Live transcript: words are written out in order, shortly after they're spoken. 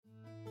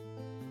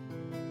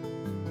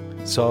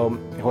So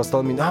he was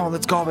telling me, no,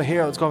 let's go over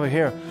here.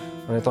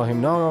 And I told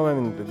him, no, I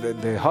mean,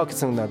 the hawk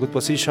is in a good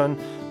position,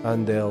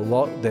 and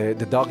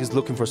the dog is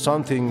looking for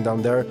something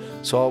down there,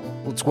 so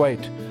let's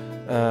wait.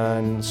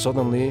 And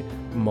suddenly,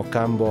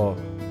 Mocambo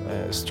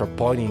started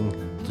pointing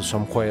to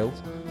some quail,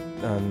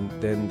 and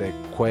then the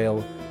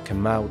quail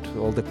came out,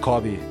 all the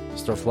covey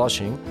started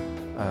flushing.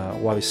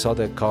 While I saw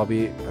the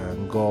covey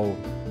and go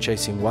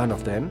chasing one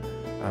of them,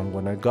 and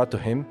when I got to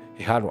him,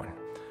 he had one.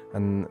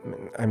 And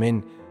I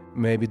mean,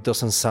 maybe it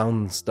doesn't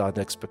sound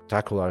that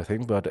spectacular, I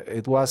think, but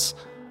it was,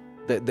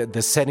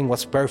 the setting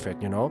was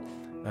perfect,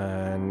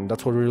 and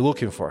that's what we were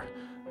looking for.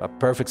 A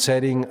perfect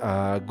setting,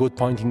 a good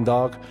pointing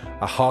dog,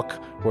 a hawk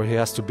where he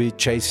has to be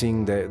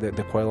chasing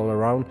the quail all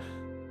around.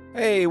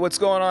 Hey, what's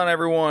going on,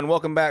 everyone?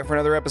 Welcome back for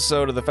another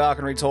episode of the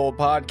Falcon Retold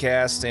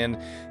podcast, and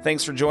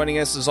thanks for joining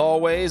us as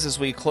always as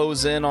we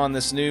close in on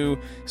this new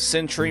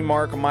century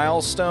mark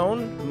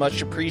milestone.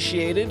 Much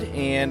appreciated,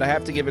 and I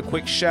have to give a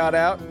quick shout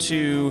out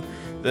to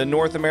the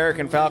North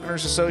American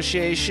Falconers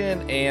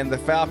Association and the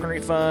Falconry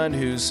Fund,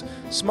 whose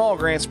small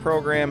grants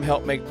program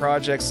helped make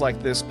projects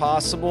like this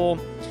possible.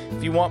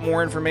 If you want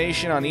more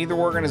information on either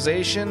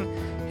organization,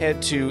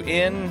 head to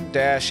n-a-f-a.com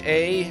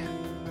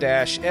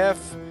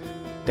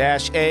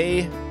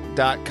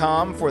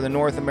for the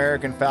North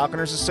American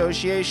Falconers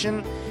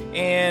Association.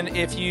 And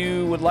if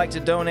you would like to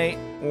donate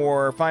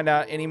or find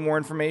out any more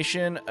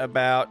information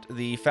about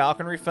the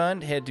Falconry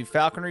Fund, head to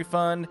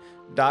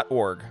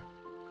falconryfund.org.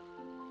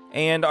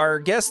 And our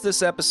guest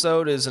this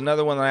episode is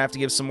another one that I have to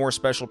give some more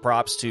special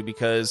props to,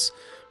 because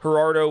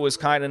Gerardo was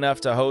kind enough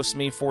to host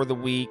me for the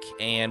week,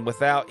 and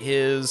without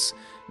his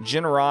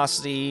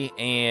generosity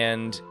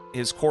and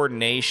his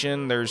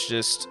coordination, there's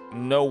just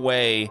no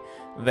way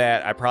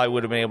that I probably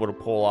would have been able to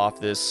pull off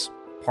this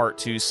part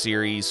 2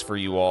 series for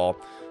you all.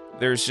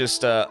 There's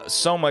just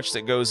so much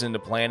that goes into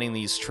planning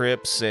these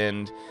trips,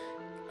 and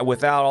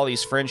without all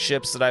these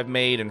friendships that I've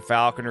made in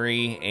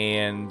falconry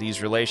and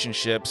these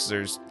relationships,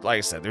 there's, like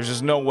I said, there's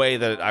just no way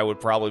that I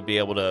would probably be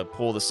able to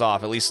pull this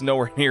off, at least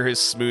nowhere near as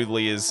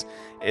smoothly as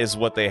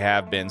what they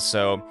have been.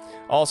 So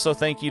also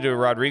thank you to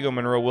Rodrigo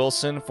Monroe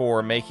Wilson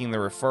for making the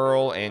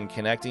referral and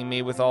connecting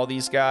me with all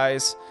these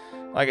guys.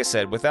 Like I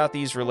said, without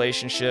these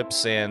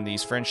relationships and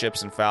these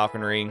friendships in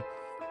falconry,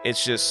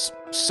 it's just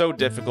so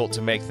difficult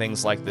to make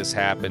things like this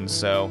happen.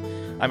 So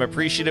I'm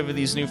appreciative of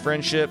these new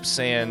friendships,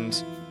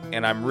 and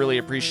I'm really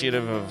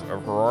appreciative of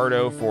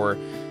Gerardo for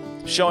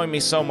showing me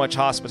so much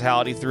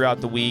hospitality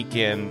throughout the week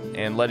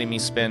and letting me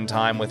spend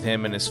time with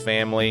him and his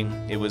family.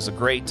 It was a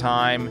great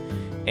time,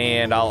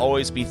 and I'll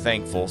always be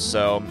thankful.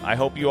 So I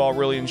hope you all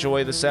really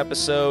enjoy this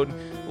episode.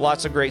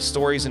 Lots of great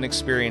stories and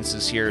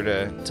experiences here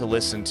to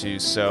listen to.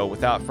 So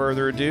without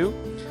further ado,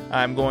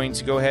 I'm going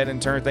to go ahead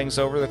and turn things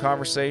over to the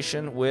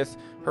conversation with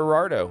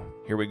Gerardo.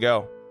 Here we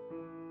go.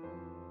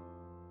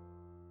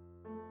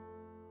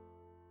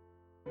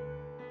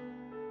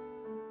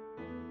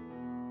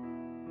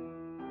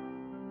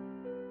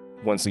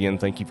 Once again,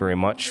 thank you very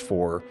much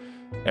for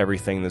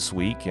everything this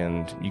week,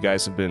 and you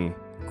guys have been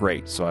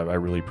great, so I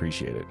really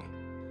appreciate it.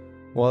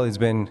 Well, it's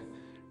been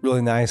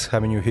really nice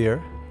having you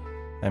here.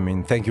 I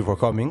mean, thank you for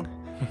coming.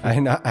 I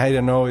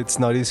don't know, it's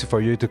not easy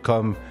for you to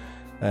come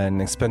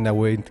and spend a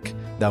week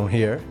down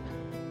here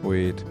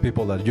with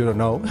people that you don't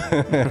know.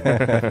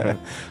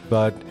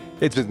 But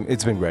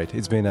it's been great.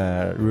 It's been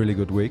a really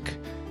good week.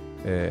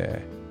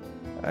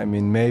 I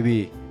mean,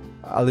 maybe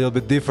a little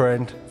bit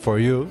different for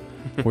you.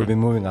 We've been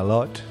moving a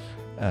lot.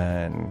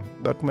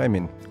 But I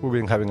mean, we've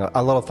been having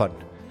a lot of fun.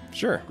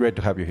 Sure. Great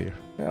to have you here.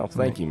 Well,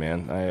 thank you,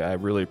 man. I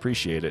really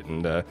appreciate it.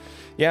 And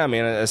yeah, I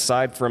mean,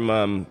 aside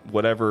from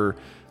whatever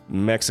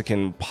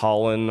Mexican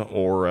pollen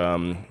or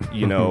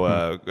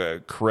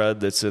crud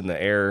that's in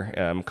the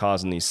air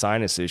causing these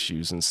sinus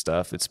issues and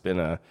stuff, it's been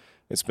a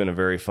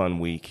very fun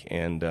week.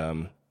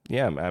 And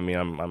yeah, I mean,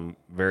 I'm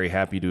very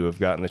happy to have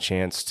gotten the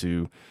chance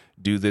to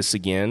do this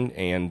again.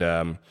 And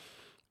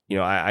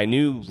I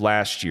knew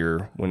last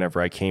year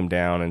whenever I came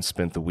down and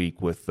spent the week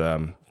with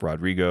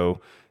Rodrigo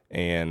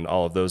and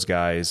all of those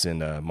guys in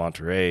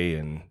Monterrey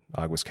and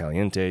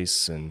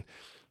Aguascalientes, and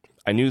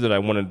I knew that I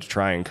wanted to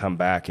try and come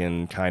back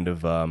and kind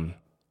of,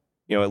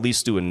 at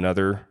least do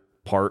another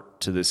part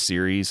to this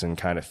series and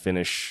kind of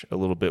finish a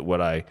little bit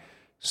what I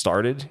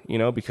started,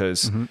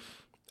 because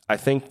I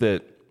think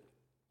that,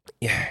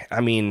 I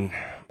mean,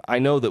 I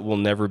know that we'll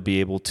never be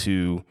able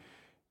to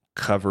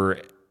cover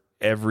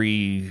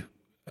every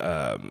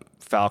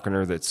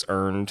falconer that's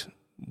earned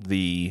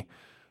the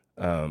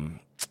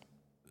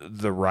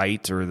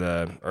right or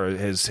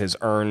has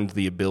earned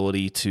the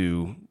ability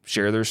to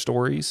share their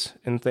stories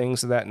and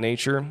things of that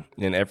nature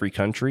in every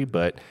country,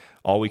 but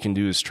all we can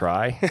do is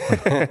try.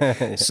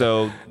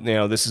 So,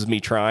 this is me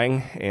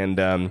trying. And,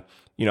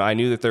 I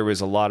knew that there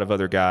was a lot of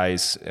other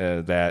guys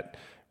that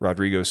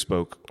Rodrigo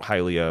spoke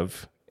highly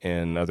of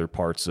in other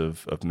parts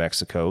of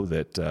Mexico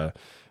that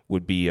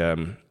would be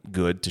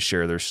good to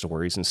share their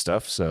stories and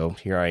stuff. So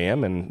here I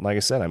am. And like I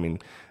said, I mean,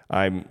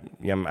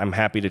 I'm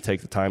happy to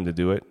take the time to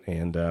do it.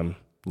 And,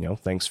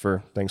 thanks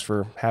for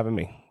having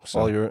me. So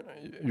Well,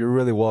 you're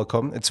really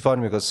welcome. It's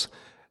fun because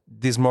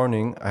this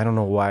morning, I don't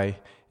know why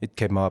it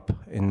came up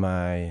in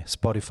my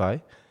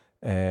Spotify,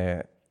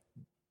 uh,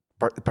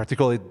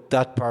 particularly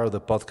that part of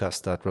the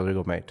podcast that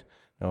Rodrigo made.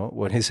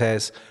 When he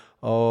says,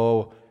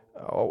 "Oh,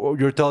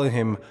 you're telling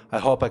him, I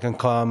hope I can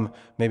come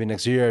maybe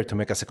next year to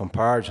make a second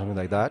part, something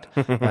like that."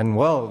 And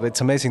well,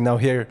 it's amazing. Now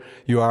here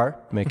you are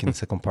making the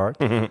second part.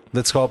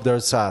 Let's hope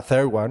there's a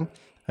third one.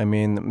 I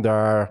mean, there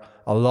are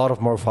a lot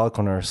of more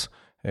falconers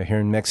here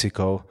in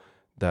Mexico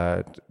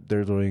that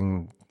they're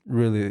doing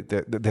really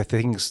the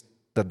things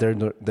that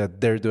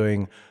they're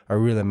doing are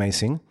really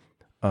amazing.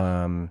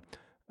 And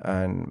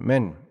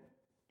man,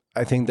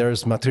 I think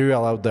there's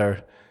material out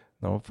there,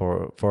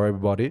 for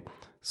everybody.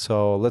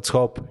 So let's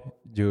hope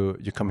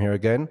you come here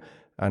again.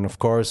 And of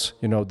course,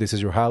 this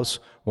is your house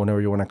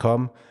whenever you want to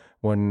come.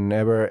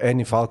 Whenever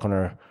any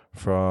falconer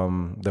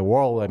from the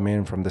world, I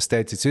mean, from the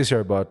States, it's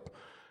easier, but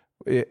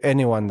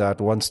anyone that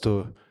wants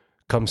to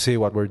come see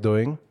what we're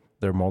doing,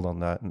 they're more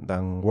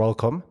than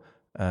welcome.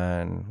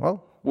 And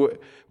well,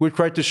 we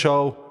try to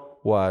show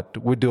what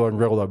we do on a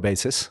regular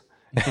basis.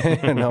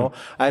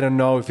 I don't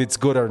know if it's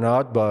good or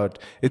not, but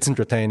it's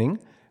entertaining.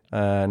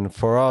 And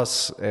for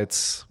us,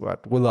 it's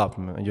what we love.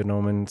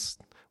 Means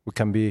we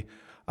can be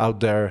out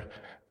there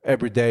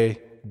every day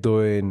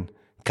doing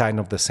kind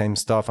of the same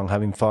stuff and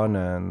having fun,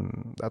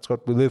 and that's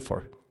what we live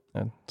for.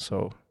 And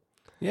so,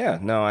 yeah,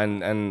 no,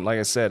 and like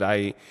I said,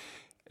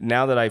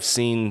 now that I've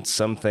seen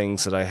some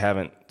things that I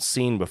haven't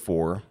seen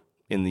before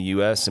in the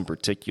U.S. in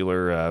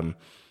particular,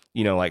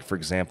 like for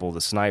example,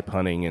 the snipe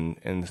hunting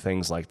and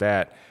things like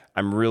that,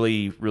 I'm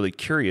really, really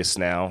curious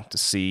now to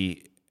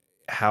see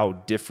how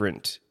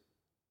different,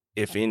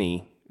 if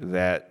any,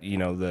 that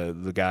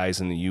the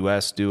guys in the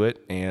U.S. do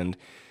it, and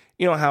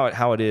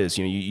how it is.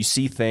 You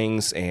see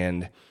things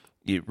and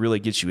it really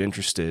gets you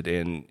interested,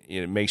 and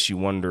it makes you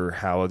wonder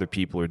how other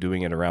people are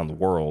doing it around the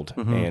world,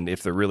 and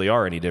if there really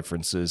are any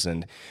differences.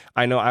 And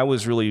I know I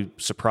was really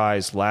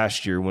surprised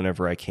last year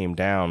whenever I came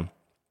down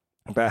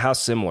about how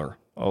similar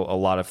a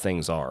lot of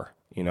things are.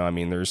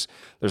 There's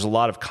a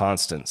lot of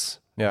constants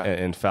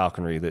in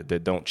falconry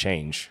that don't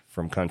change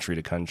from country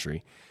to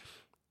country.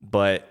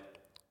 But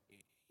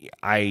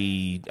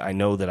I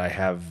know that I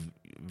have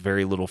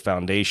very little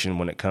foundation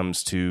when it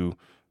comes to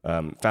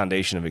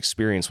foundation of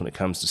experience when it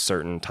comes to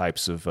certain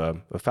types of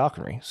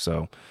falconry.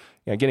 So,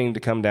 getting to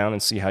come down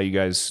and see how you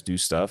guys do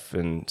stuff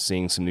and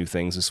seeing some new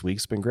things this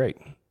week's been great.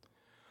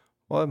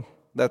 Well,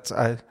 that's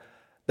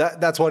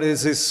what it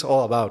is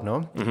all about,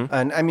 no?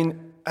 And I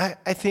mean,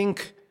 I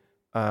think,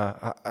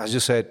 as you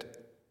said,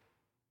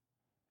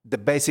 the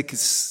basic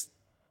is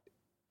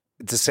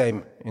it's the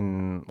same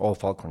in all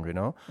falconry,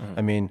 no?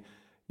 I mean,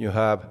 you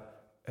have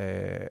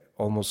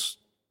almost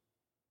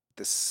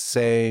the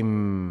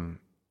same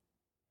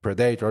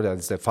predator, that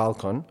is the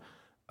falcon,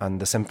 and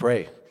the same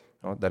prey,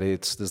 that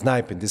it's the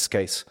snipe in this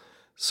case.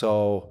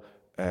 So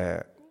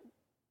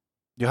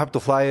you have to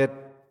fly it.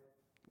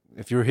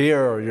 If you're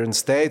here or you're in the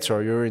States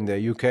or you're in the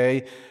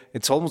UK,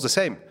 it's almost the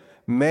same.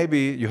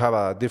 Maybe you have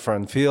a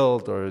different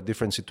field or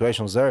different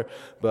situations there,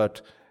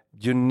 but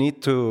you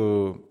need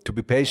to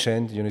be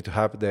patient. You need to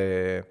have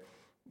the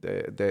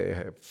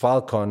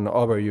falcon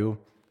over you.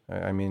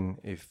 I mean,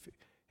 if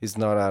he's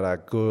not at a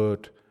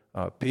good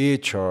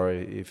pitch, or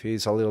if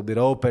he's a little bit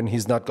open,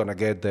 he's not going to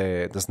get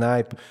the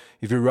snipe.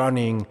 If you're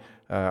running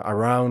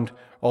around,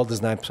 all the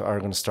snipes are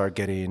going to start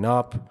getting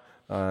up.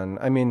 And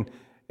I mean,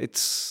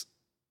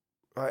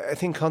 I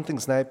think hunting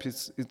snipe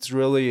it's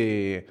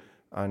really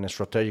an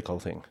strategical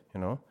thing,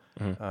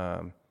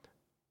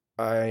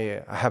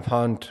 I have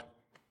hunted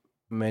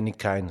many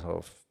kinds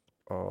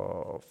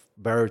of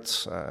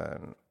birds,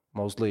 and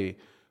mostly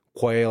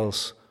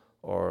quails,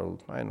 or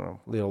I don't know,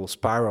 little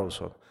sparrows.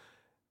 So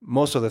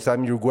most of the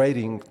time you're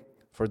waiting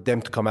for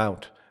them to come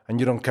out, and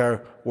you don't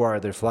care where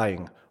they're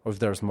flying or if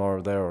there's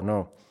more there or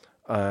no.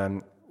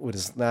 With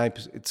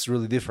snipes, it's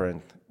really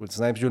different. With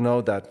snipes, you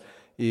know that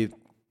if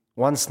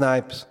one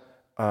snipe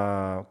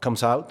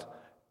comes out,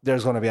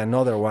 there's going to be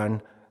another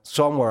one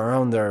somewhere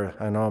around there.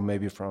 I know,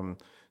 maybe from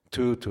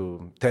 2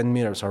 to 10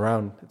 meters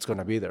around, it's going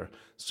to be there.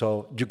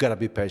 So you got to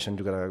be patient.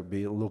 You got to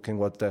be looking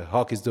what the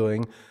hawk is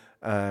doing.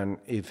 And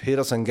if he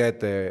doesn't get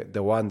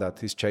the one that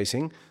he's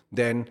chasing,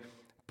 then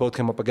put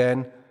him up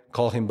again,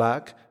 call him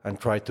back, and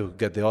try to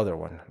get the other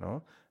one.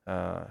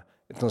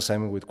 It's the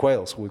same with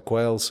quails. With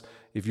quails,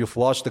 if you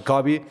flush the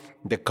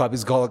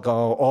cubby's going to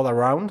go all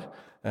around.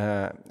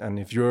 And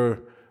if you're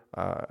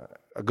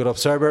a good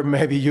observer,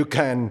 maybe you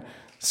can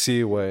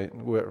see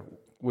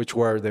which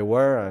where they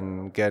were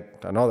and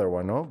get another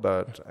one. No?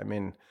 But I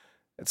mean,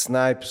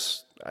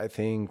 snipes, I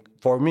think,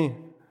 for me,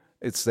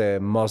 it's the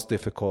most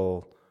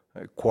difficult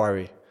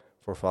quarry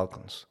for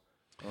falcons.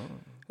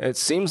 It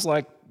seems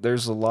like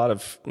there's a lot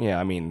of,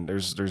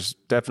 there's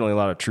definitely a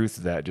lot of truth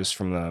to that, just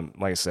from the,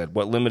 like I said,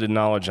 what limited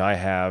knowledge I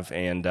have,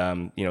 and,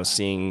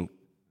 seeing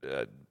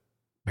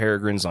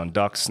peregrines on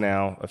ducks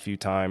now a few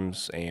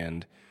times,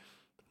 and,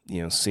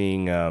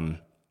 seeing,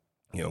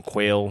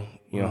 quail,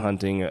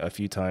 hunting a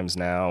few times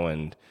now.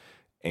 And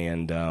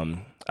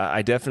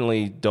I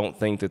definitely don't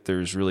think that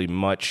there's really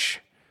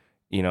much.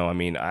 I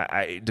mean,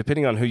 I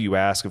depending on who you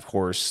ask, of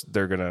course,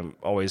 they're gonna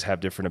always have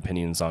different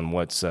opinions on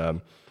what's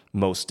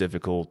most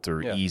difficult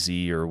or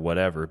easy or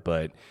whatever.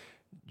 But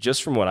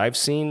just from what I've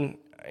seen,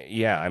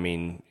 I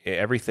mean,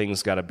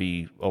 everything's got to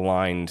be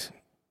aligned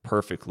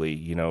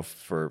perfectly,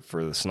 for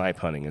the snipe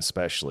hunting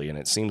especially. And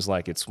it seems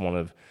like it's one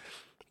of,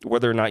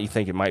 whether or not you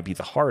think it might be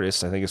the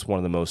hardest, I think it's one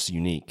of the most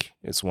unique.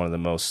 It's one of the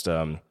most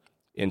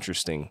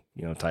interesting,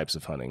 types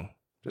of hunting,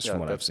 just from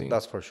what I've seen.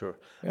 That's for sure.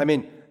 Yeah. I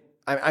mean,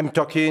 I'm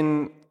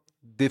talking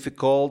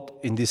difficult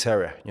in this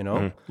area,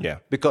 Mm-hmm. Yeah.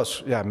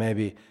 Because,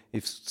 maybe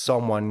if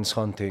someone's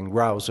hunting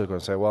grouse, they're going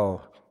to say,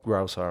 well,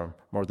 grouse are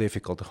more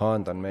difficult to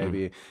hunt, and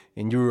maybe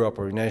in Europe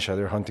or in Asia,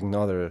 they're hunting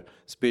other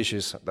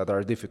species that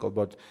are difficult.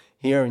 But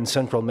here in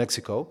central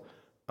Mexico,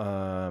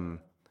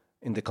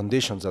 in the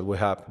conditions that we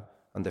have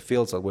and the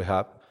fields that we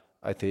have,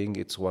 I think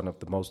it's one of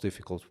the most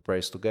difficult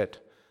preys to get.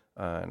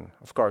 And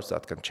of course,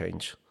 that can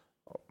change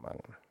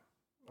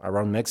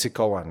around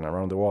Mexico and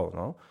around the world,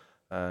 no?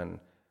 And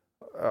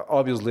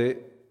obviously,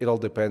 it all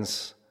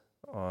depends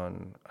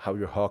on how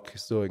your hawk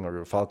is doing or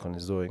your falcon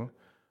is doing.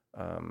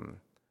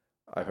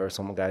 I heard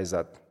some guys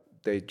that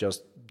they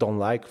just don't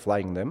like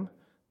flying them.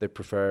 They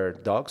prefer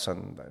dogs,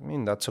 and I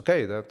mean, that's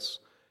okay. That's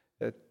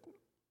it.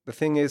 The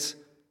thing is,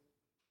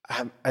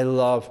 I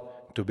love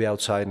to be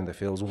outside in the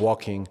fields,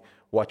 walking,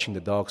 watching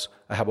the dogs.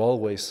 I have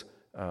always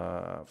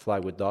fly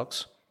with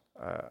dogs.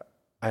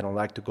 I don't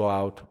like to go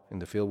out in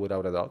the field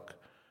without a dog.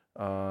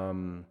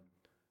 And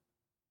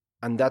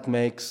that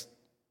makes,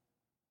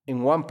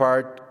 in one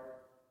part,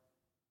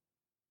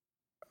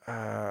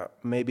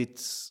 maybe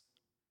it's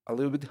a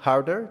little bit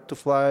harder to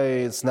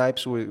fly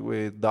snipes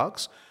with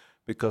dogs,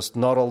 because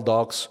not all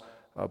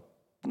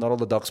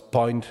the dogs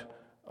point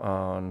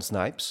on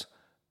snipes.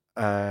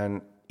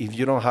 And if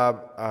you don't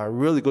have a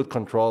really good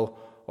control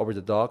over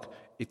the dog,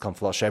 it can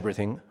flush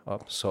everything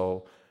up.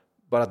 So,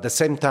 but at the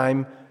same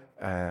time,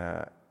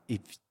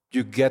 if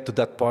you get to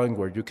that point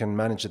where you can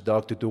manage the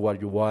dog to do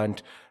what you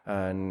want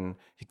and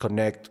he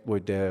connect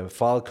with the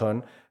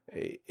falcon,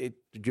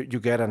 you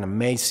get an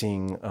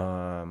amazing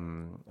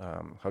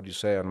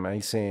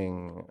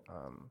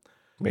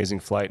amazing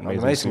flight,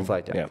 amazing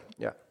flight.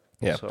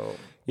 Yeah. So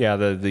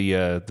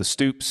the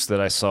stoops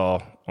that I saw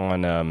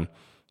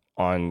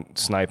on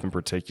snipe in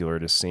particular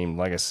just seemed,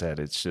 like I said,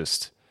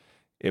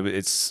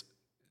 it's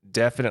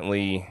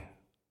definitely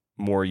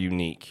more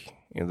unique.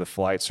 The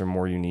flights are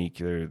more unique.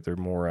 They're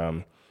more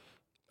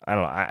I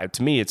don't know.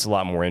 To me, it's a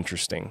lot more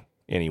interesting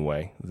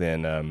anyway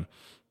than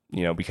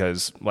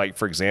because, like,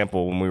 for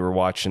example, when we were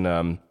watching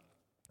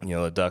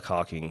the duck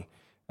hawking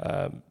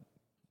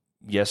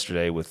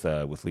yesterday with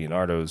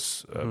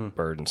Leonardo's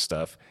bird and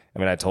stuff. I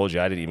mean, I told you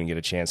I didn't even get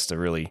a chance to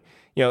really,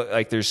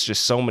 like, there's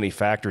just so many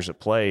factors at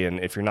play, and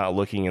if you're not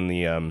looking in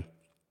the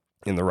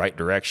right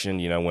direction,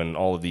 when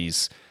all of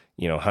these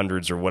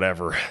hundreds or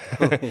whatever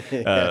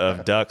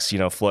of ducks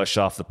flush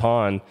off the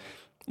pond,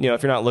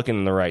 if you're not looking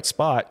in the right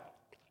spot,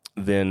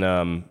 then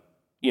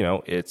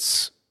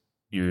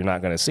you're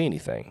not going to see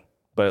anything.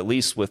 But at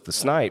least with the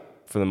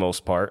snipe, for the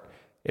most part,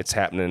 it's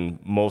happening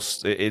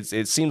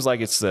it seems like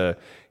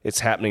it's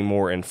happening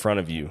more in front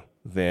of you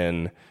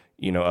than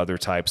other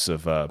types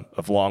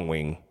of long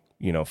wing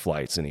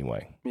flights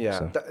anyway. Yeah,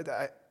 so.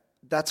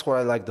 That's what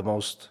I like the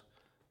most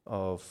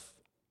of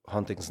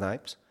hunting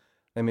snipes.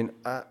 I mean,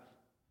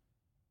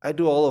 I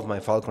do all of my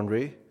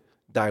falconry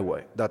that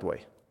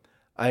way.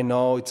 I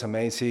know it's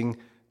amazing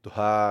to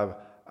have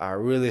a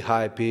really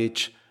high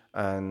pitch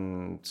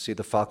and see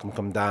the falcon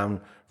come down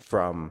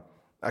from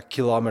a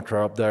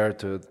kilometer up there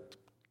to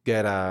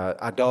get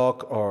a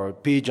duck or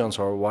pigeons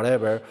or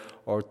whatever,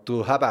 or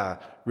to have a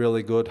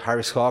really good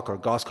Harris hawk or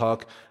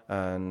goshawk,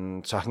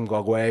 and so I can go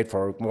away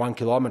for 1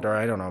 kilometer.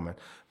 I don't know, man.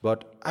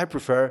 But I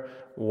prefer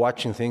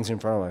watching things in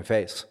front of my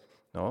face,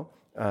 no?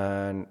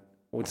 And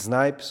with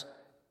snipes,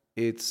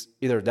 it's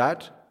either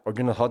that or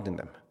you're not hunting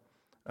them.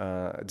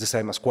 It's the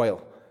same as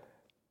quail.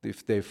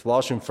 If they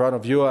flush in front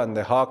of you and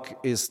the hawk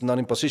is not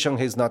in position,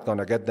 he's not going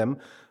to get them.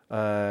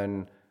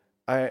 And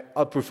I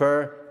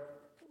prefer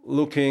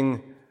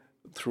looking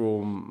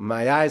through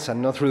my eyes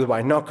and not through the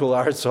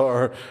binoculars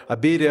or a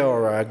video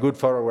or a good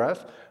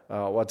photograph,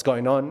 what's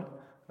going on,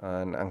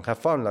 and have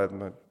fun,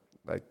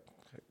 like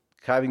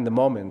having the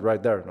moment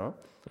right there, no?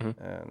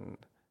 Mm-hmm. And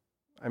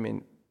I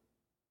mean,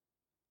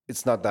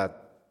 it's not that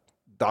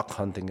duck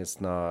hunting is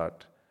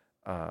not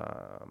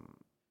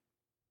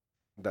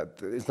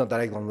that it's not that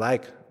I don't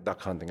like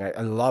duck hunting.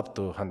 I love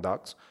to hunt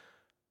ducks.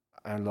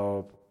 I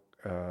love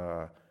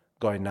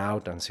going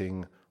out and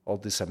seeing all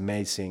these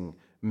amazing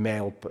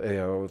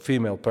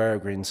female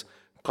peregrines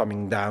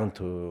coming down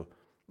to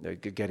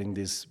getting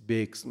these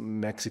big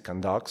Mexican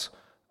ducks.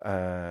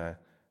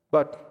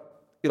 But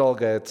it all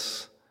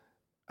gets,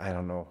 I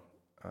don't know,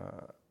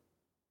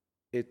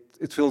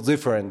 it feels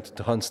different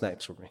to hunt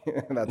snipes for me.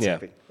 That's the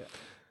thing.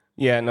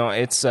 Yeah, no,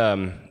 it's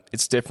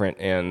different,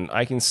 and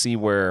I can see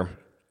where,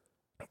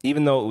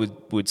 even though it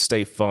would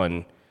stay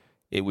fun,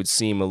 it would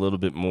seem a little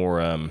bit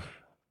more, I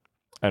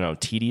don't know,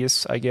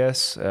 tedious, I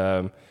guess.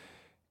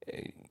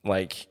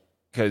 like,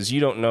 because you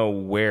don't know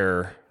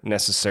where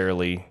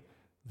necessarily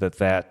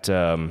that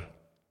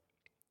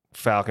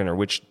falcon or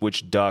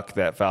which duck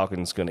that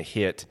falcon's going to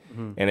hit,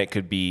 and it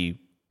could be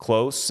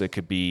close, it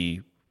could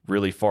be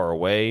really far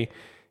away,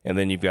 and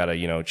then you've got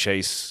to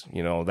chase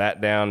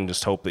that down and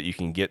just hope that you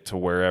can get to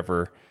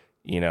wherever.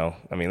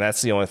 I mean,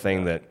 that's the only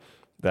thing that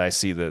I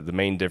see the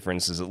main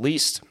difference is, at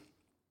least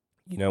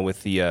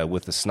with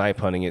the snipe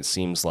hunting, it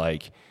seems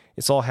like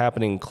it's all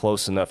happening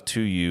close enough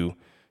to you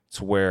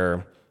to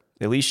where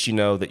at least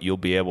that you'll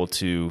be able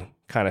to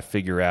kind of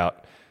figure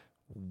out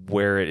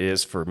where it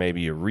is for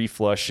maybe a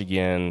reflush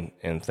again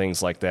and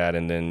things like that.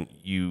 And then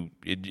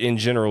in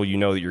general,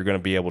 that you're going to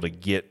be able to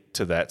get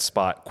to that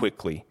spot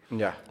quickly.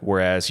 Yeah.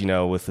 Whereas,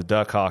 with the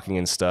duck hawking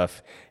and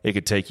stuff, it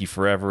could take you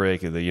forever. It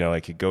could,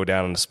 it could go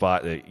down in a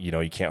spot that, you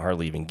can't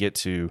hardly even get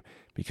to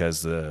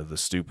because the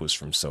stoop was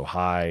from so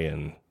high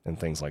and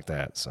things like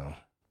that. So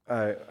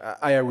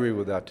I agree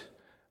with that.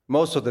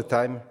 Most of the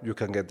time you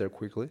can get there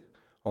quickly,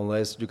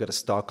 unless you get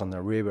stuck on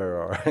the river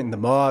or in the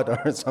mud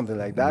or something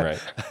like that, right.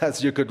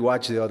 As you could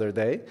watch the other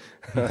day.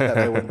 That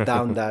I went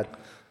down that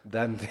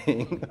damn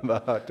thing.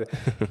 But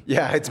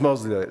yeah, it's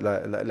mostly like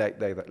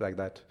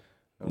that.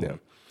 Yeah.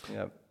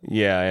 Yeah.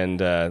 Yeah, and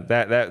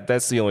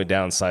that's the only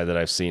downside that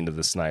I've seen to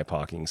the snipe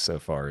hawking so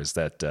far is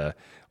that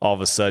all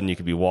of a sudden you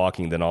could be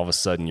walking, then all of a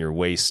sudden you're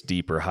waist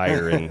deep or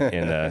higher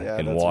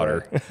in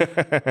water.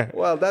 Right.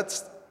 Well,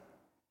 that's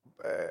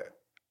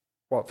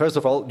first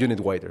of all, you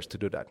need waders to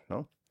do that,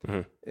 no?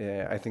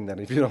 Mm-hmm. I think that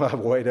if you don't have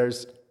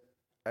waders,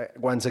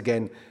 once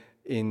again,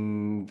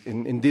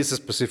 in these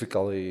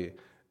specifically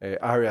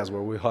areas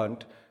where we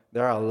hunt,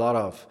 there are a lot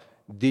of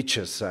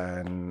ditches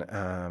and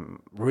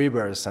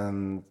rivers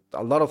and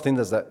a lot of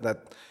things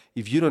that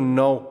if you don't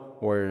know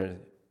where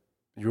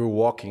you're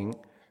walking,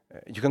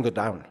 you can go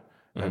down.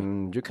 Mm-hmm.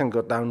 And you can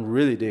go down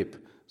really deep.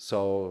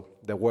 So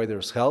the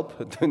waders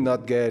help to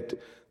not get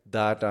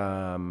that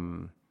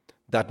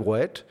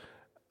wet.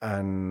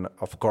 And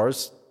of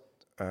course,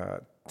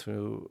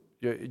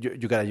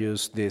 you gotta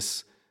use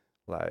this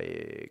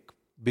like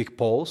big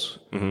poles,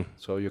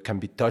 so you can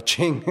be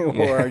touching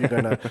where you're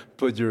gonna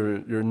put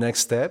your next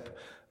step.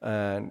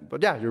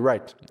 But yeah, you're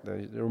right.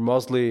 There are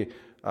mostly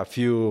a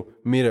few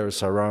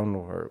meters around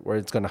where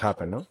it's gonna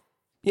happen, no?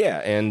 Yeah,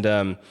 and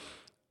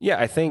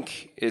I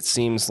think it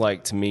seems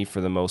like to me,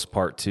 for the most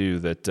part too,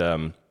 that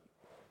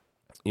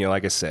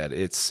like I said,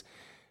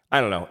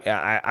 I don't know.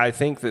 I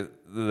think that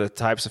the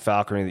types of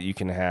falconry that you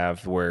can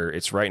have where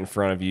it's right in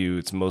front of you,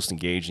 it's most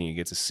engaging, you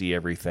get to see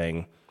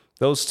everything.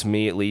 Those, to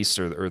me at least,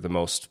 are the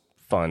most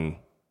fun,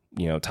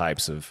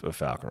 types of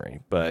falconry.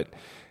 But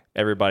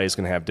everybody's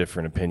going to have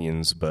different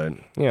opinions. But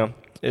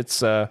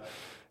it's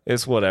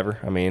whatever.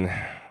 I mean,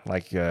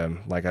 like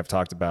I've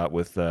talked about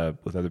with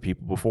other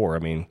people before. I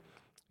mean,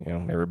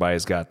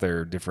 everybody's got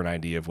their different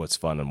idea of what's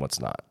fun and what's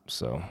not.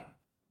 So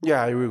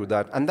yeah, I agree with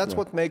that, and that's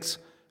what makes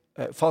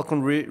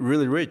falconry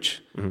really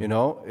rich. There's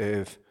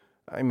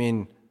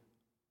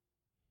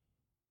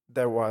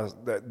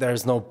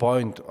no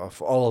point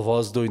of all of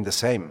us doing the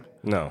same.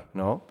 No,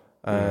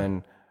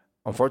 and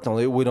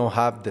unfortunately, we don't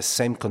have the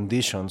same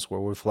conditions where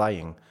we're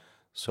flying.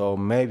 So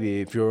maybe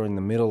if you're in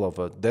the middle of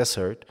a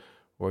desert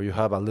where you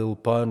have a little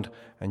pond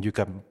and you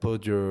can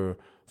put your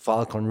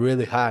falcon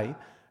really high,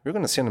 you're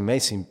going to see an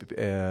amazing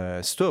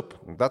stoop.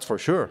 That's for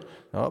sure.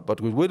 No? But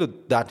if we do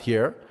that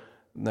here,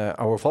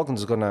 our falcon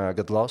is going to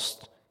get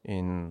lost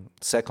in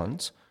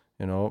seconds.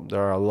 There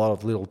are a lot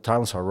of little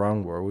towns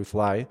around where we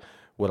fly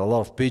with a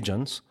lot of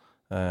pigeons,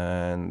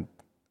 and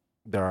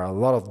there are a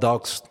lot of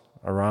dogs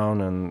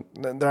around, and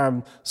there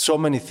are so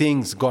many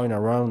things going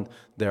around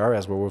the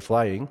areas where we're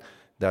flying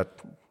that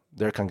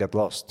they can get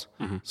lost.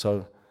 Mm-hmm.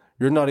 So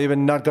you're not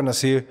going to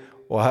see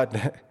what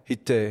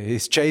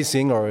he's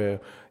chasing,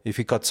 or if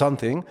he caught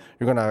something.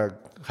 You're going to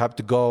have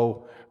to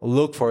go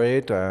look for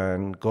it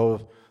and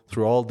go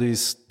through all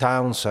these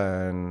towns,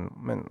 and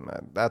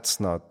that's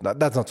not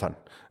fun.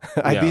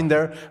 I've been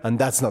there, and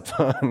that's not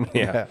fun.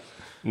 Yeah.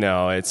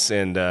 No, it's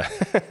and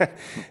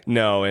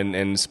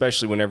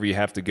especially whenever you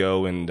have to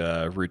go and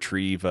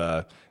retrieve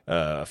a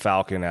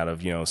falcon out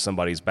of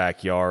somebody's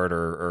backyard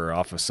or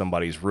off of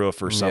somebody's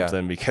roof or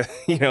something, because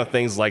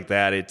things like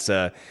that.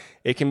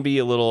 It can be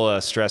a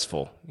little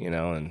stressful,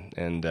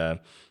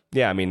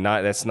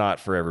 that's not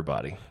for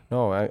everybody.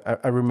 No,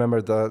 I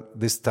remember that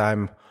this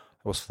time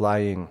I was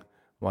flying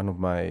one of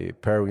my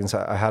peregrines.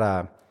 I had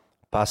a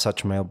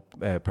passage male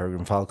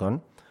peregrine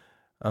falcon,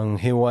 and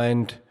he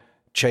went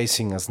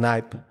chasing a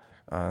snipe,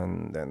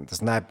 and then the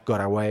snipe got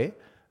away,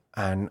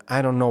 and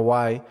I don't know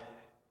why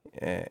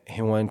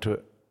he went to.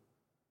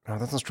 No,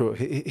 that's not true.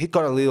 He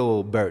caught a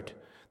little bird.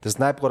 The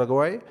snipe got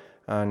away,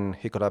 and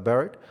he caught a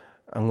bird,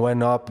 and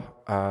went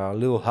up a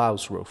little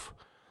house roof.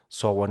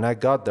 So when I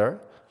got there,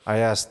 I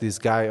asked this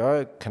guy,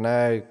 "Oh, can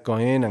I go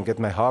in and get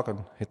my hawk?"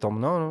 And he told me,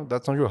 "No,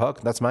 that's not your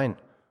hawk. That's mine."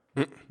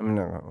 I mean,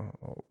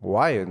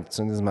 why? It's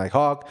my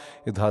hawk.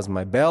 It has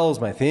my bells,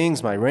 my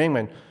things, my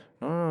ring.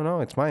 No,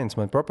 it's mine. It's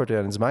my property,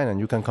 and it's mine, and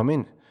you can come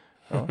in.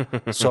 You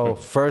know? So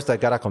first I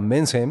gotta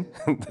convince him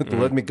to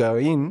let me go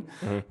in.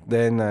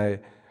 Then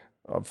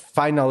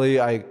finally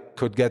I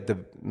could get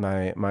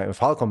my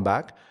falcon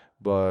back.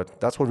 But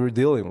that's what we're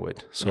dealing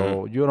with.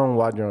 So you don't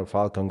want your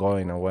falcon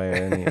going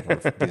away any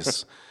of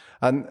this.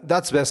 And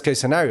that's best case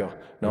scenario,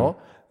 no?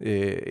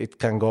 It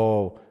can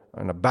go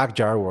in a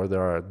backyard where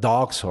there are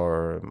dogs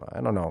or,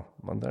 I don't know.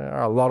 But there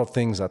are a lot of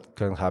things that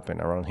can happen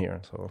around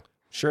here. So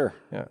sure.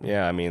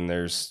 Yeah. I mean,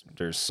 there's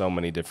so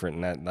many different,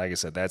 and that, like I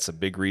said, that's a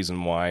big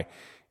reason why,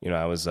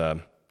 I was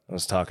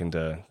talking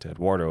to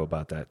Eduardo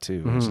about that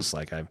too. It's just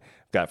like, I've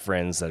got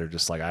friends that are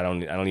just like, I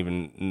don't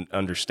even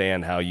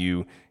understand how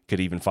you could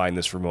even find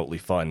this remotely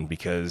fun,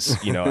 because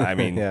I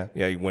mean,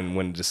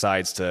 when it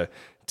decides to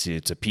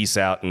peace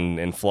out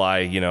and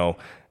fly,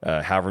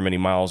 however many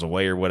miles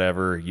away or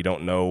whatever, you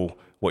don't know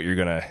what you're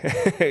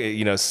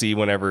gonna see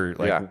whenever,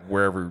 like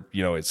wherever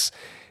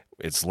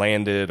it's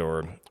landed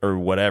or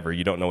whatever.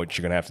 You don't know what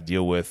you're gonna have to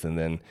deal with, and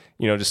then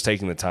just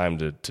taking the time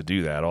to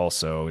do that.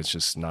 Also, it's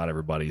just not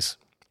everybody's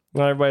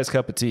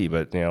cup of tea,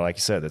 but like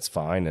you said, that's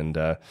fine. And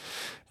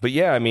but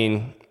yeah, I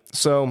mean,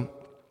 so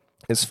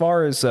as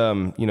far as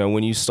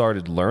when you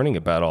started learning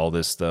about all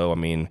this, though, I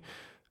mean,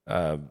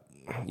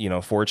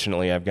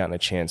 fortunately, I've gotten a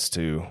chance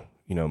to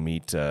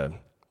meet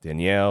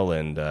Danielle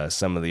and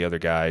some of the other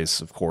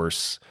guys, of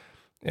course,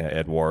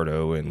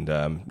 Eduardo, and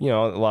a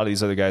lot of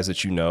these other guys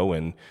that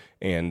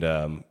and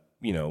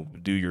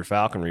do your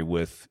falconry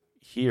with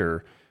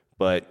here.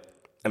 But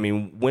I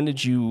mean, when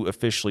did you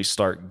officially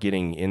start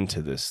getting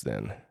into this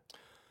then?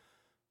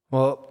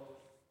 Well,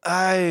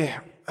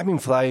 I've been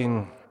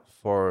flying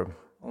for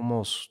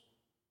almost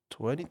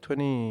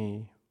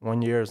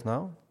 21 years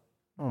now.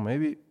 Oh,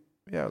 maybe,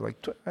 yeah,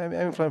 I've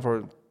been flying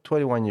for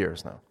 21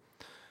 years now.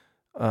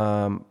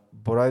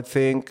 But I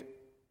think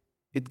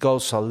it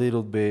goes a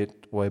little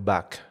bit way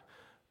back.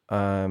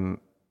 When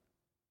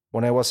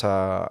I was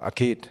a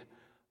kid,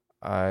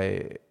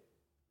 I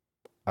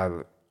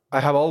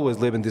have always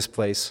lived in this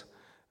place.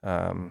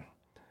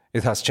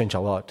 It has changed a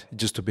lot.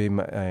 It used to be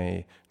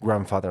my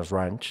grandfather's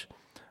ranch.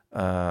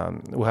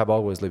 We have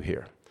always lived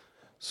here.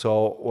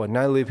 So when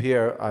I live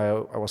here, I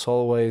was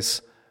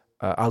always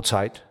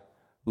outside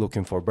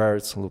looking for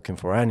birds, looking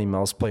for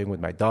animals, playing with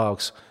my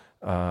dogs.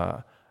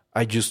 I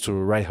used to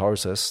ride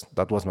horses.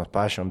 That was my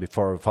passion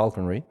before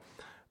falconry.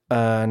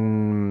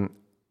 And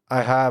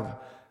I have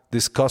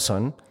this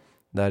cousin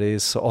that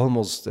is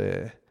almost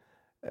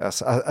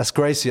as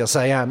crazy as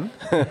I am.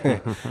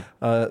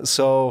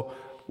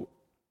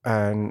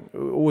 And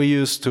we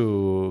used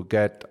to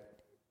get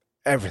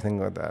everything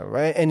like that,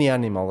 right? Any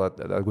animal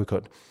that we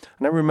could.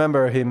 And I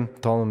remember him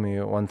telling me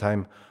one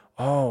time,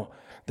 oh,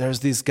 there's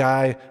this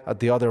guy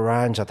at the other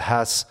ranch that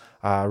has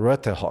a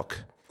red-tailed hawk.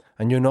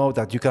 And you know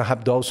that you can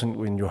have those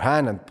in your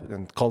hand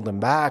and call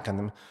them back.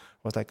 And I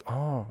was like,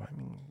 oh, I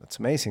mean, that's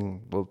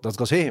amazing. Well, let's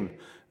go see him.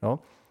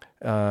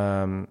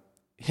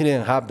 He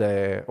didn't have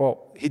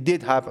he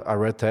did have a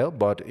red tail,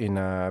 but in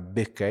a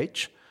big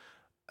cage.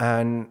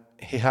 And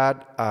he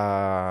had,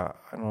 I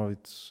don't know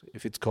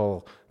if it's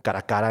called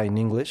caracara in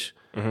English.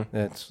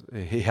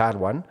 He had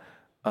one.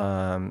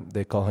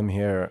 They call him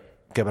here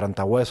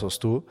quebrantahuesos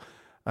too.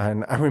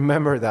 And I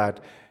remember that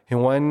he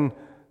went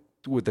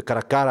with the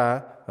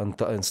caracara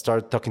and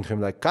started talking to him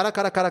like, cara,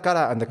 cara, cara,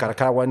 cara. And the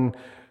caracara went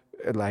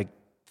like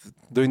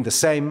doing the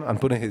same and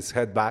putting his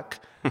head back.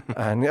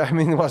 And I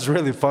mean, it was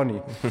really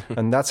funny.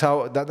 And that's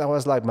how, that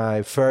was like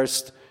my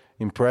first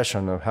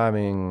impression of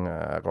having,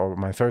 or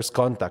my first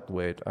contact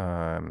with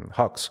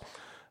hawks.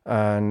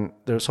 And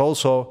there's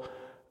also,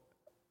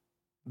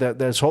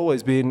 there's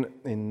always been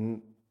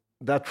in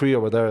that tree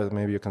over there,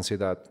 maybe you can see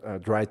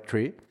that dried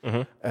tree.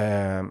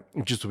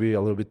 It used to be a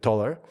little bit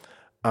taller.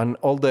 And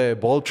all the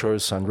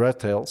vultures and red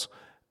tails,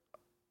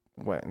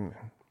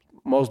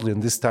 mostly in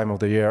this time of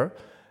the year,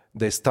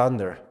 they stand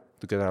there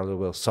to get a little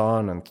bit of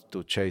sun and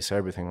to chase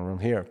everything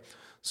around here.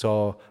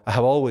 So I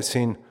have always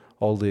seen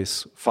all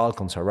these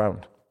falcons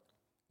around.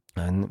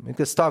 And it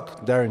gets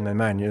stuck there in my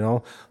mind,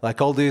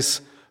 like all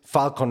these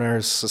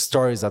falconers'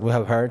 stories that we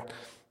have heard.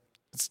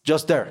 It's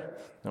just there,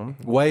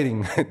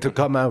 waiting to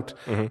come out.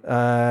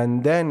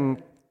 And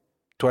then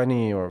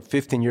 20 or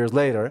 15 years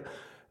later,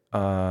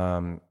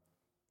 I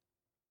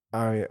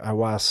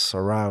was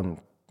around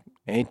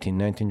 18,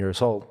 19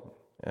 years old,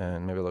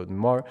 and maybe a little bit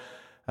more.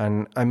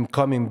 And I'm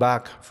coming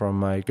back from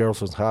my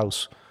girlfriend's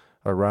house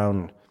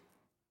around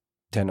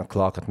 10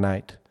 o'clock at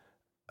night.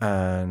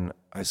 And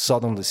I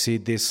suddenly see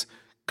this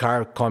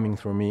car coming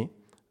through me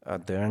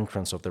at the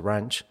entrance of the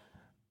ranch.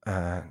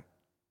 And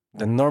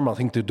the normal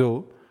thing to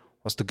do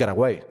was to get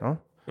away, no?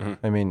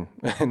 I mean,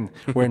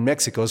 we're in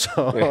Mexico,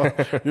 so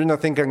you're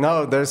not thinking,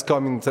 no, there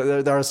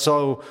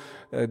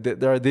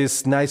are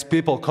these nice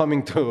people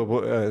coming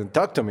to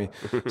talk to me.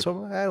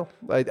 So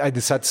I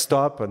decided to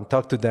stop and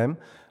talk to them.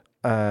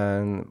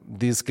 And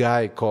this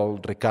guy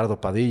called Ricardo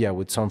Padilla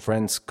with some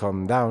friends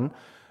come down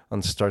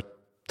and start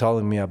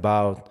telling me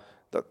about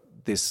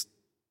this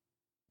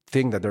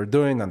thing that they're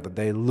doing and that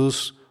they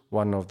lose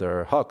one of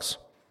their hawks.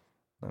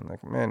 I'm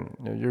like, man,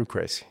 you're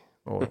crazy.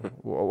 Or,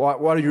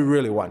 what do you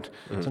really want?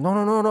 So,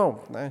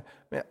 no.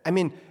 I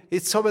mean,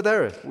 it's over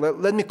there.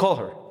 Let me call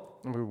her.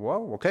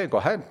 Well, okay, go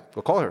ahead.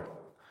 Go call her.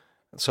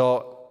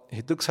 So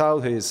he took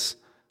out his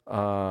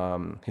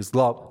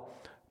glove,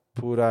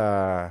 put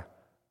a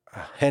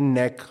hen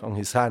neck on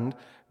his hand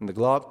in the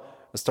glove,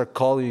 and start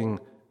calling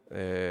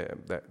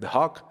the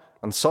hawk.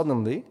 And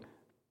suddenly,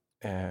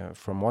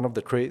 from one of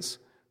the trees,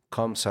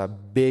 comes a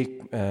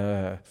big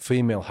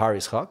female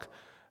Harris hawk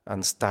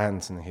and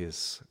stands in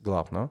his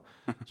glove. No,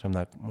 so I'm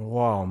like,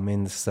 wow,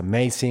 man, this is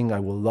amazing. I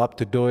would love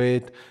to do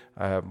it.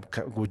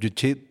 Would you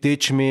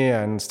teach me?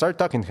 And start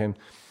talking to him.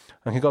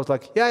 And he goes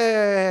like,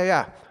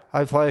 yeah.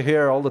 I fly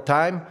here all the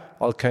time.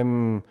 I'll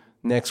come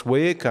next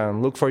week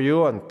and look for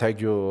you and take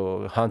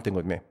you hunting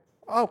with me.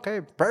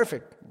 Okay,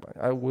 perfect.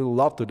 I will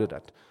love to do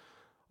that.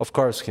 Of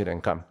course, he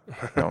didn't come.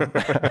 No.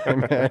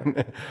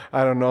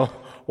 I don't know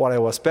what I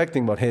was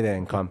expecting, but he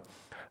didn't come.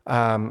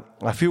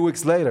 A few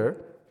weeks later,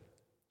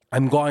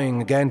 I'm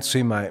going again to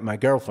see my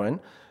girlfriend,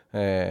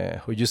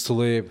 who used to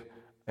live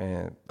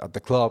at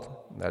the club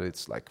that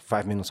it's like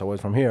 5 minutes away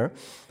from here.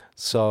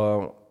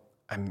 So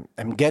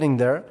I'm getting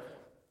there,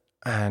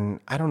 and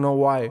I don't know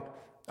why.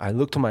 I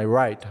looked to my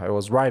right. I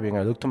was driving.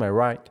 I looked to my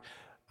right,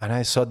 and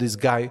I saw this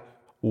guy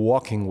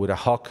walking with a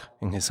hawk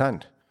in his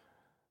hand.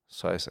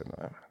 So I said,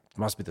 it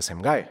must be the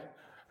same guy.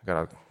 I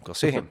gotta go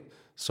see him.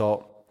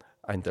 So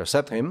I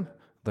intercept him.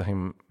 Tell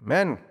him,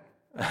 man,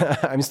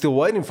 I'm still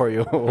waiting for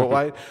you.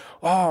 Why?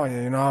 Oh,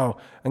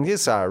 And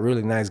he's a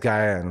really nice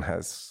guy and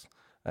has,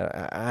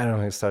 I don't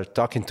know, he started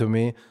talking to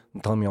me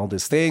and telling me all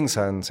these things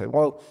and said,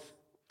 well,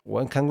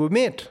 when can we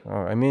meet?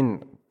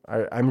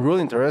 I'm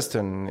really interested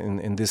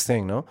in this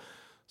thing, no?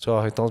 So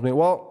he tells me,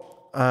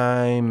 well,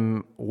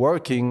 I'm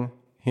working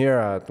here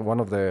at one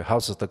of the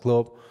houses of the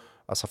club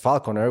as a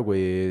falconer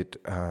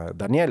with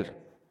Daniel.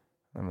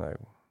 I'm like,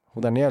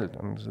 who Daniel?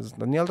 And he says,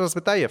 Daniel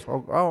Razbetayev.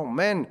 Oh,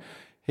 man,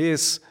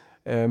 he's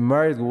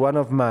married one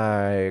of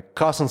my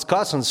cousin's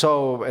cousins.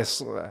 So,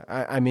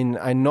 I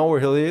know where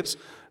he lives,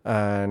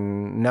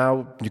 and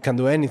now you can't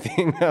do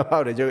anything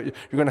about it. You're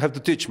going to have to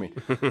teach me.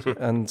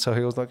 And so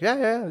he was like,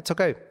 yeah, it's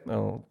okay.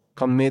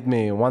 Come meet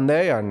me one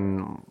day,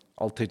 and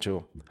I'll teach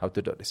you how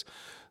to do this.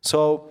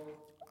 So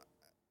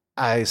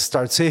I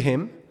start seeing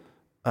him,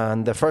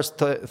 and the first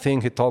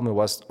thing he told me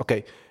was,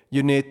 okay,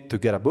 you need to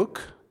get a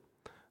book.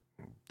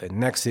 The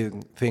next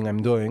thing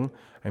I'm doing,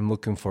 I'm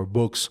looking for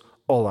books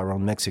all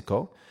around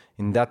Mexico.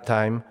 In that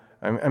time,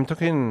 I'm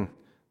talking,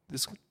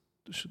 this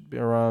should be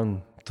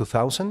around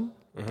 2000,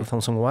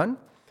 2001.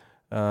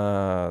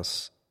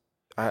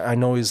 I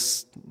know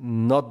it's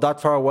not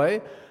that far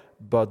away,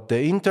 but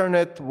the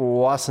internet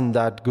wasn't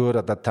that good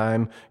at that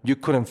time. You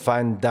couldn't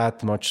find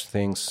that much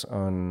things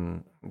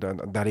on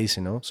that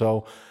easy,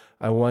 So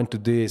I went to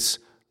this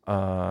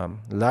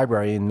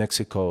library in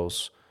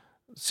Mexico's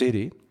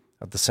city,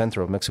 at the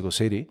center of Mexico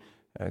City.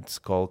 It's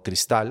called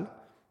Cristal.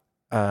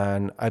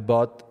 And I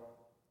bought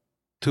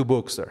 2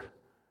 books there.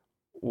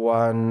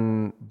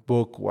 One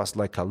book was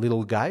like a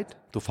little guide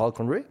to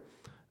falconry.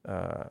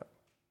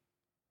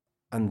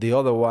 And the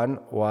other one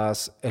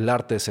was El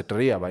Arte de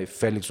Cetrería by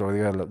Félix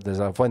Rodríguez de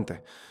la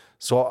Fuente.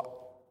 So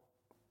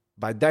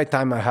by that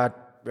time, I had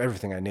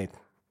everything I need.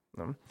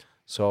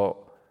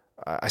 So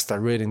I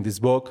started reading this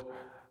book.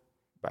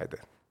 By the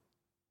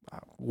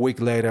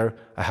week later,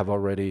 I have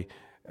already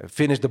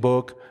finished the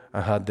book.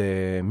 I had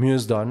the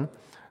muse done.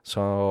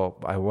 So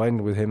I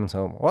went with him and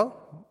said, well,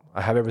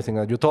 I have everything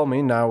that you told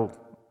me. Now,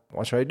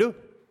 what should I do?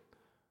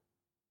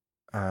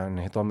 And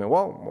he told me,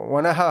 well,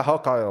 when I have a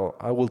hawk,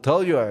 I will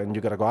tell you, and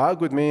you got to go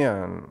out with me,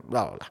 and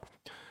blah, blah, blah.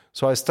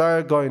 So I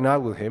started going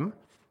out with him.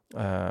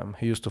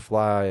 He used to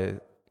fly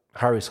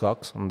Harris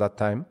hawks on that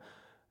time.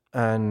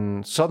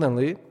 And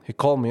suddenly, he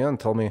called me and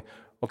told me,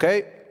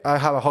 okay, I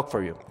have a hawk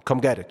for you. Come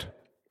get it.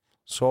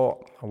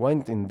 So I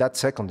went in that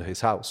second to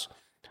his house.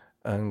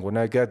 And when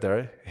I get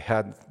there, he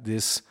had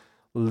this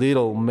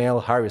little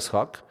male Harris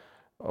hawk.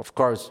 Of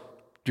course,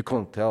 you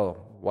couldn't tell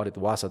what it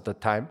was at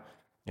that time.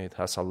 It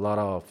has a lot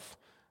of,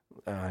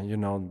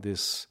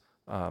 these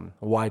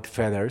white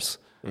feathers,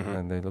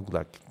 and they look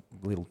like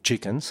little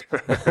chickens.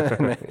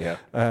 Yeah.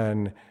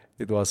 And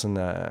it wasn't.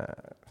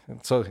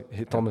 So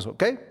he told me,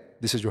 okay,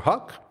 this is your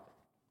hawk,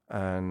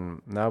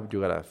 and now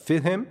you gotta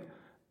feed him,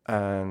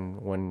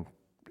 and when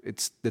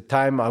it's the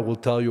time, I will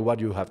tell you what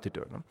you have to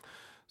do.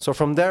 So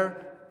from there,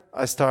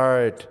 I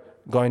started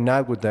going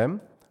out with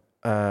them,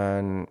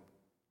 and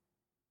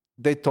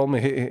they told me,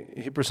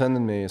 he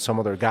presented me some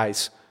other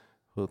guys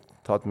who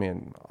taught me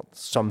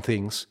some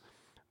things,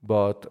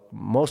 but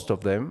most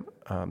of them,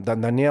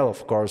 Daniel,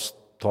 of course,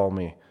 told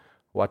me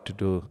what to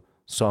do,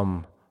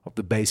 some of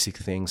the basic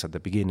things at the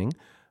beginning,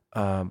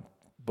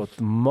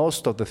 but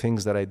most of the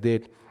things that I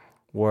did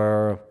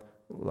were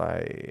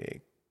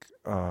like,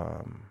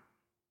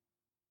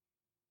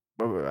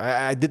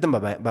 I did them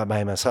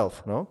by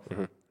myself, no?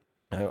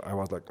 I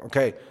was like,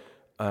 okay,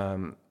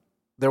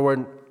 there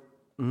were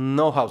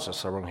no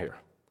houses around here,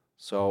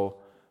 so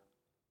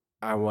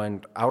I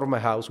went out of my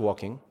house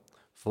walking,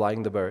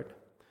 flying the bird.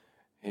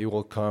 He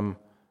will come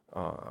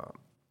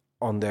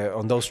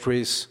on those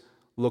trees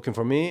looking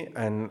for me,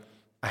 and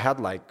I had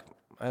like,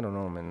 I don't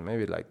know, man,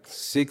 maybe like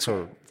 6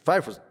 or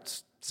 5 or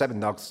 7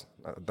 dogs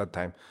at that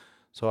time.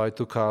 So I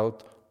took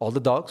out all the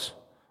dogs,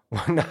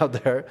 went out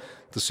there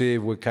to see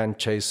if we can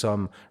chase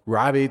some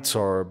rabbits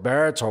or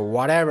birds or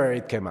whatever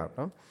it came out.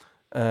 No?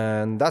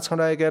 And that's how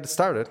I get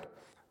started.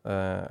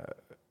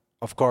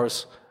 Of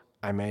course,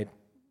 I made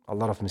a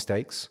lot of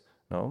mistakes.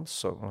 No,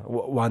 so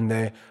one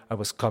day I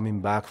was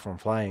coming back from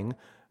flying,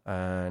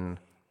 and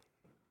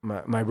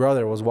my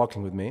brother was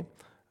walking with me,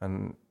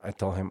 and I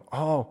told him,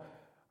 "Oh,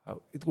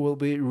 it will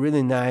be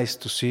really nice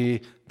to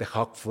see the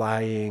hawk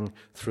flying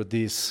through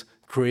these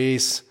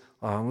trees.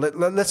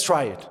 Let's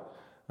try it."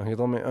 And he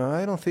told me,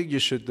 "I don't think you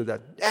should do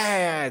that."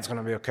 Yeah, it's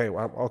gonna be okay.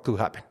 What could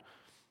happen?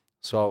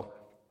 So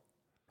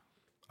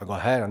I go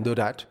ahead and do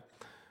that,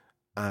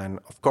 and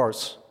of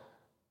course,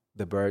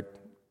 the bird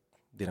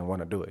didn't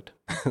want to do it.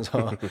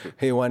 So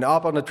he went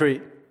up on the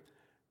tree,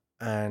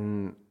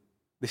 and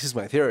this is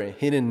my theory.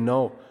 He didn't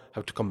know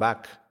how to come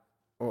back,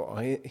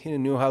 or he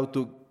didn't know how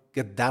to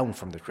get down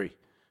from the tree.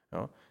 You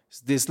know?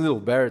 It's this little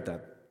bird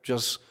that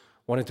just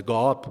wanted to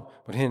go up,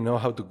 but he didn't know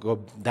how to go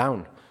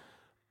down.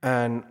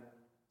 And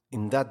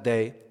in that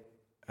day,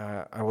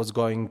 I was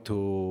going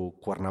to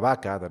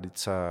Cuernavaca, that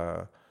it's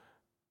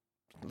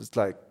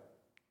like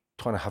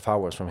 2.5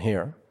 hours from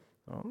here.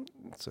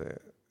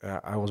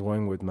 I was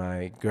going with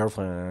my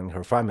girlfriend and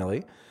her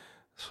family,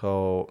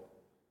 so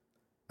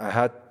I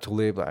had to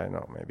leave, I don't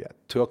know, maybe at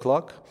 2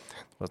 o'clock.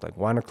 It was like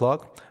 1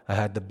 o'clock. I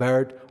had the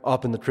bird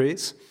up in the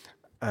trees,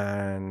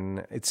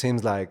 and it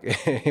seems like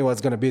he was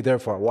going to be there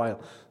for a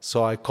while.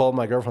 So I called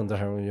my girlfriend to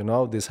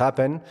her, this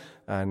happened,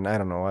 and I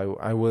don't know,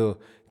 I will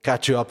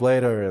catch you up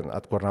later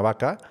at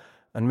Cuernavaca.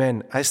 And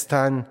man, I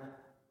stand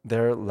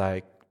there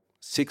like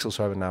 6 or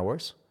 7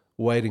 hours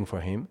waiting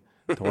for him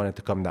to want it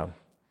to come down.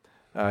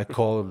 I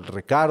called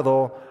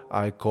Ricardo,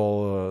 I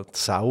called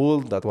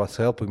Saul, that was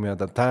helping me at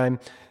that time.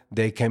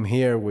 They came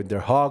here with their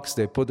hawks,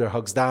 they put their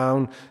hawks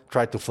down,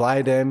 tried to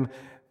fly them.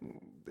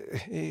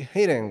 He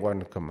didn't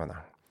want to come down.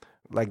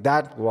 Like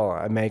that, well,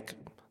 I make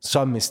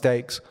some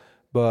mistakes,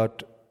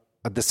 but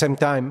at the same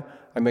time,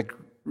 I make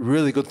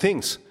really good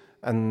things.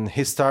 And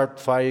he started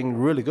flying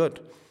really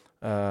good.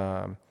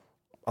 A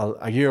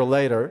year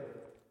later,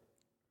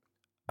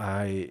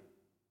 I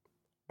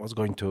was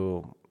going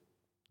to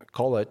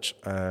college,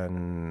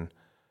 and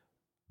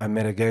I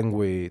met again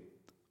with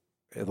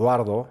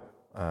Eduardo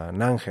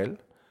and Angel,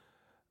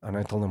 and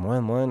I told them,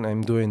 well,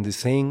 I'm doing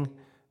this thing,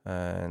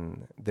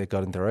 and they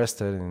got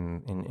interested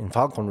in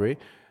falconry,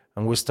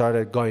 and we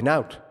started going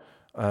out.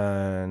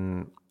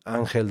 And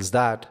Angel's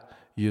dad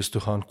used to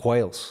hunt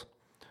quails,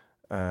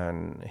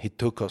 and he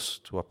took us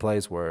to a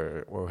place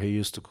where he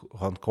used to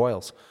hunt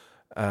quails.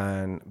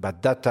 But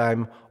at that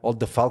time, all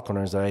the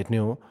falconers that I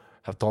knew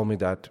have told me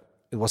that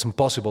it was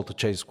impossible to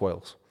chase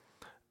quails.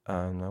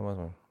 And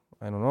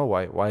I don't know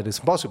why it is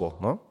impossible,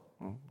 no?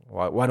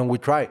 Why don't we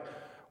try?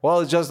 Well,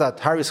 it's just that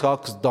Harris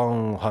hawks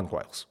don't hunt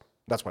quails.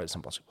 That's why it's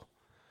impossible.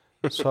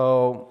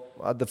 So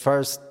at the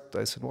first,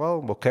 I said,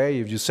 well, okay,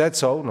 if you said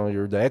so, no,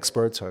 you're the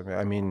experts.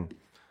 I mean,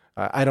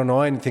 I don't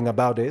know anything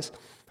about this.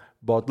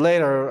 But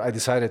later, I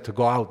decided to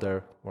go out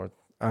there where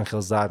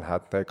Angel's dad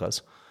had taken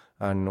us,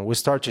 and we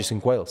started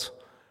chasing quails.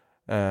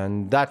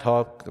 And that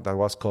hawk, that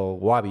was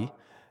called Wabi,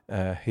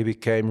 he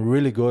became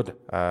really good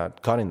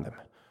at cutting them.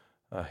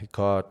 He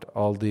caught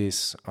all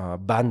these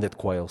banded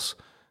quails.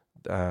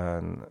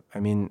 And I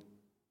mean,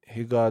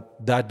 he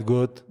got that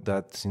good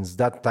that since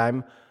that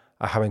time,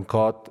 I haven't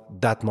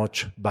caught that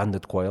much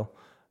banded quail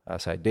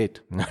as I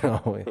did.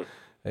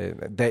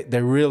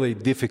 They're really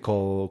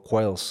difficult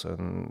quails,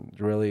 and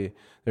really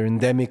they're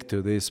endemic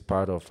to this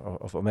part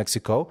of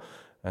Mexico.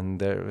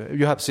 And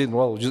you have seen,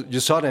 well,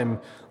 you saw them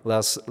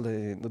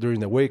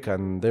during the week,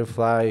 and they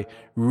fly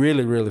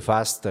really, really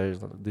fast. They're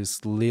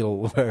these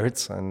little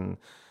birds, and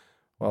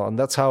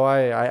that's how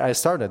I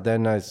started.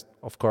 Then,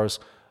 of course,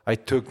 I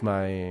took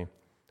my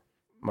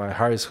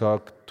Harris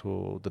hawk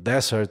to the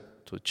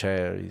desert to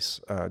chase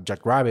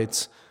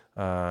jackrabbits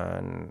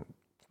and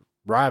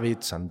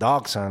rabbits and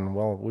dogs, and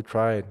we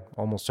tried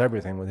almost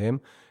everything with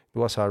him. It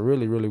was a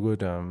really, really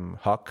good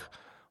hawk.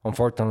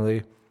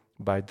 Unfortunately,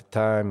 by the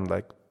time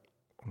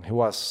he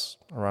was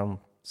around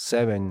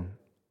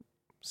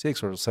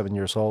 6 or 7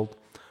 years old,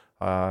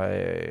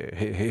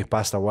 he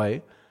passed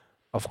away.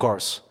 Of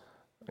course,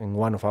 in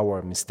one of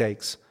our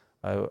mistakes,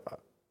 I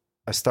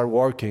started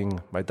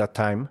working by that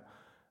time,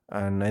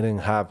 and I didn't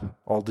have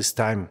all this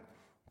time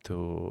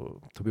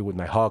to be with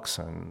my hawks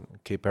and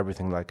keep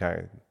everything like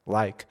I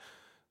like.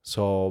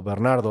 So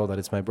Bernardo, that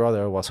is my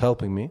brother, was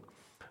helping me,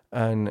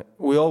 and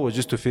we always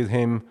used to feed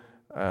him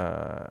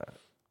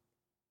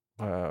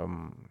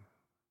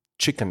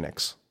chicken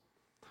necks.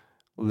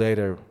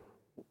 Later,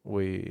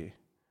 we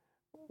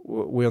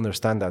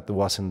understand that it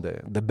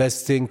wasn't the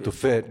best thing to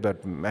feed,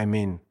 but I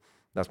mean,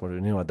 that's what we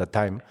knew at that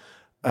time.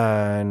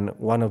 And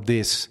one of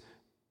these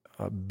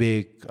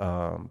big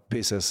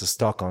pieces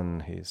stuck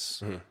on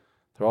his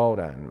throat,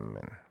 and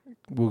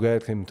we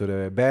got him to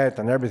the bed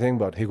and everything,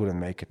 but he couldn't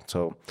make it.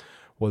 So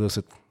what does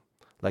it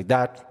like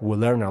that. We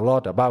learn a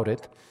lot about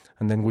it,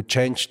 and then we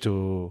change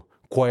to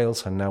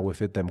quails, and now we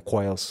feed them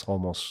quails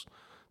almost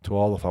to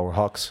all of our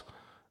hawks.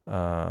 We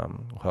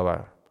have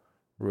a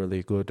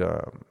really good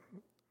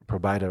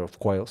provider of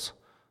quails,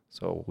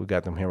 so we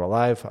got them here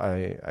alive.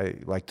 I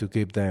like to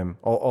keep them,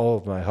 all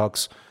of my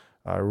hawks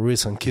are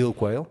raise and kill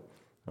quail,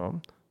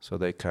 so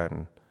they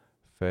can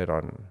feed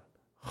on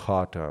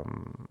hot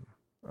on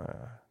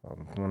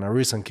a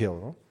raise and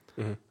kill.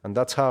 And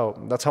that's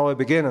how I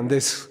began on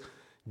this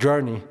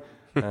journey.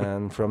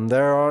 And from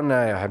there on,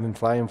 I have been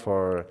flying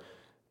for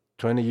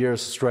 20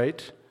 years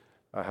straight.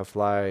 I have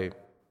fly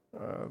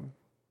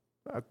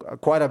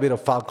quite a bit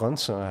of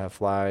falcons. I have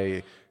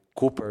fly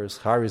Coopers,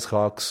 Harris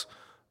Hawks,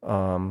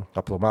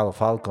 Aplomado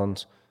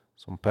falcons,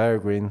 some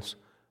peregrines.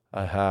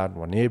 I had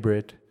one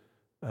hybrid.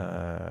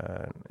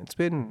 It's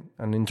been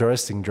an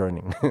interesting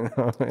journey.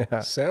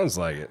 Yeah. Sounds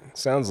like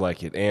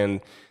it.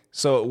 And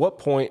so at what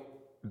point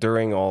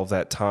during all of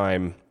that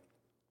time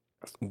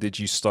did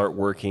you start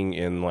working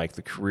in like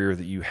the career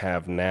that you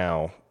have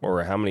now,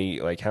 or how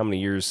many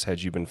years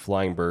had you been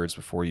flying birds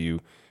before you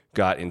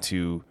got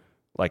into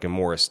like a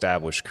more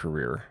established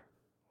career?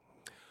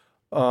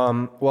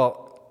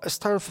 Well, I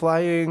started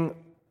flying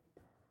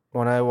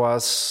when I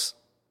was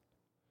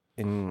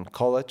in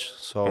college,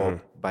 so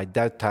by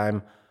that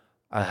time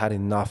I had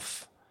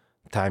enough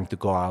time to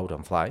go out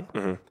and fly.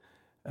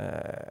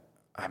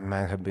 I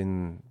might have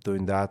been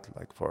doing that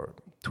like for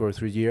 2 or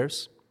 3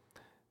 years.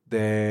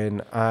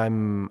 Then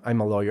I'm a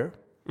lawyer.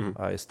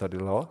 I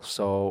studied law,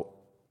 so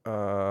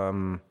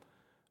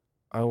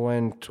I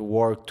went to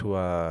work to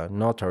a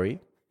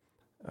notary,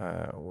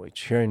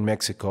 which here in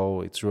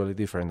Mexico it's really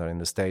different than in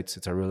the States.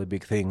 It's a really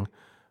big thing,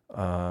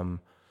 and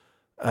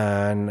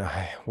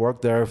I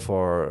worked there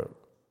for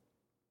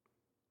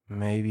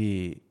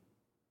maybe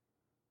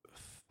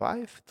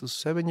 5 to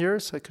 7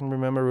 years. I can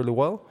remember really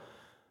well,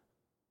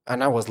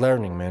 and I was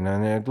learning, man,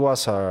 and it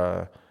was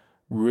a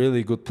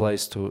really good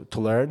place to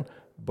learn.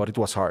 But it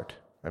was hard.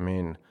 I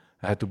mean,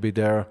 I had to be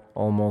there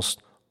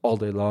almost all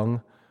day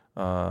long,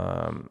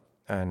 and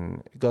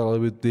it got a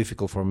little bit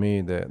difficult for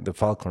me, the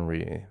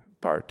falconry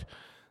part.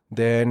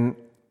 Then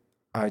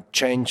I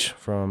changed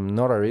from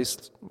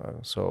notaries,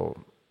 so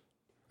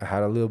I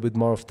had a little bit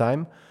more of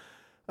time,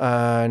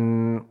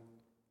 and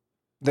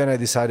then I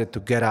decided to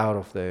get out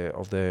of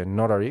the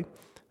notary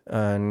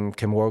and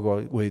came work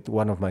with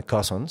one of my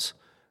cousins,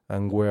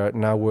 and we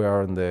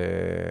are in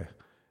the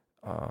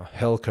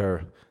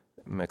healthcare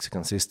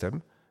Mexican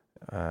system,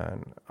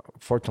 and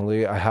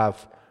fortunately I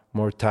have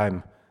more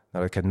time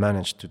that I can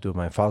manage to do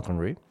my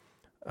falconry.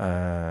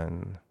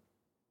 And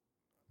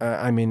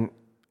I mean,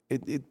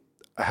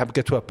 I have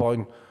get to a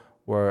point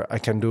where I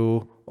can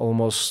do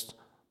almost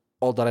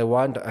all that I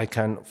want. I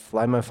can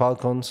fly my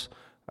falcons,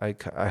 I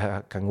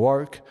can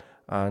work,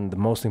 and the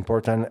most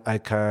important, I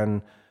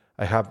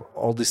have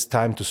all this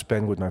time to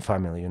spend with my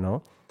family,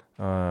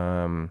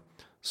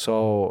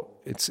 so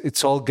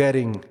it's all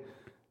getting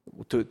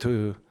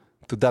to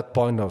that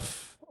point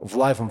of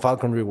life and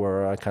falconry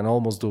where I can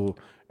almost do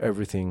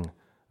everything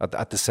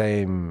at the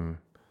same,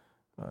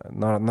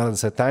 not at the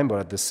same time, but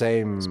at the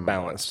same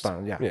balance.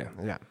 Yeah,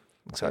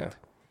 exactly. Yeah.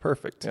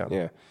 Perfect.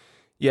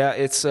 Yeah.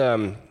 It's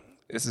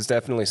this is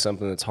definitely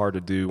something that's hard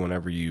to do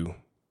whenever you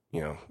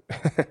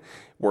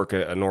work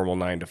a normal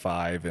 9 to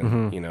 5,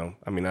 and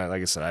I mean,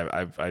 like I said,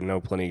 I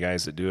know plenty of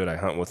guys that do it. I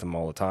hunt with them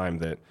all the time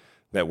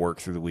that work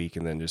through the week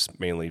and then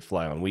just mainly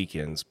fly on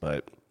weekends,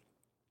 but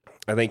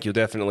I think you'll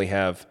definitely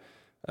have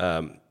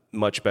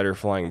much better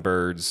flying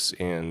birds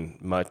and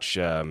much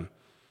a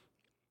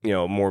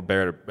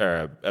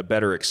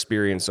better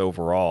experience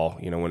overall,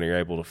 when you're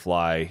able to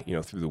fly,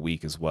 through the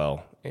week as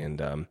well.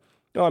 And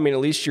I mean, at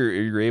least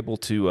you're able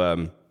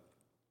to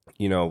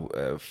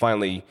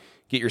finally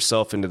get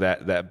yourself into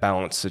that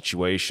balanced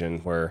situation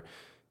where,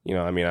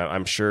 I mean,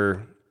 I'm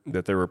sure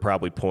that there were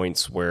probably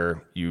points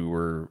where you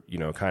were,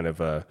 kind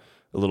of a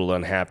little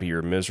unhappy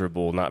or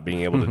miserable not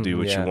being able to do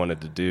what you wanted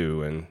to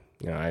do, and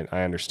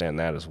I understand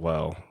that as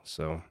well.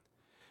 So,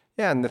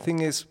 yeah, and the thing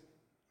is,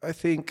 I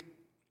think,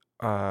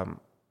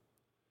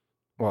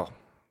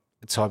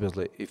 it's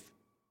obviously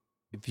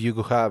if you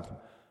have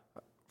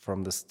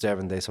from the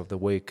 7 days of the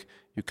week,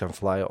 you can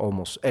fly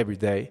almost every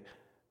day,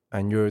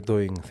 and you're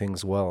doing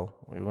things well,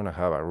 you're gonna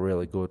have a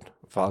really good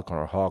falcon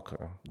or hawk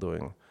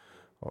doing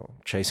or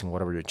chasing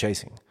whatever you're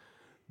chasing.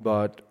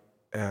 But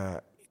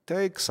it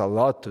takes a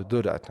lot to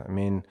do that. I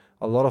mean,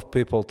 a lot of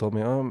people told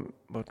me,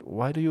 but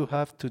why do you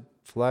have to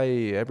fly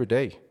every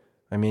day?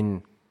 I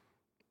mean,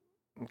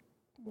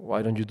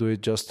 why don't you do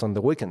it just on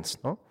the weekends,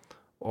 no?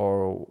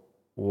 Or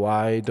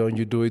why don't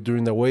you do it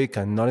during the week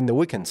and not in the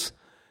weekends?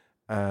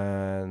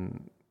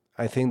 And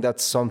I think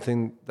that's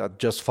something that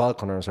just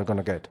falconers are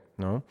gonna get,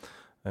 no?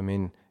 I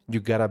mean, you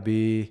gotta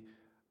be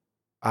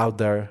out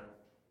there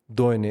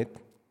doing it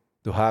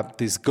to have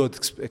this good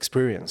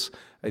experience.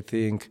 I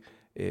think,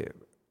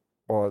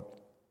 or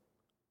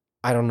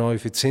I don't know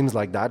if it seems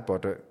like that,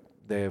 but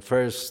the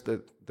first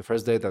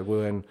day that we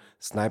went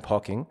snipe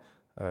hawking,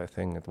 I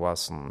think it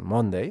was on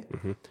Monday.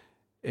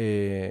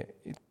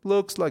 It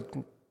looks like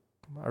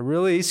a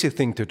really easy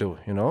thing to do,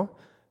 you know.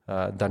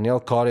 Danielle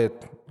caught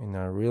it in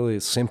a really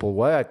simple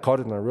way. I caught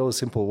it in a really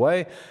simple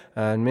way.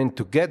 And I mean,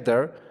 to get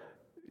there,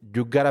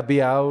 you gotta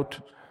be out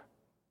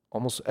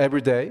almost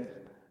every day,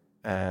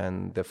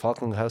 and the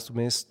falcon has to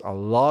miss a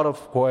lot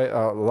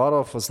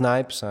of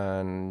snipes,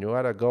 and you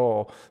gotta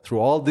go through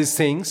all these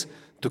things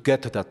to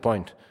get to that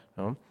point.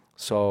 You know?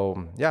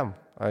 So yeah,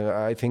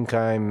 I think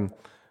I'm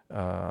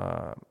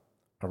a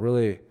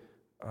really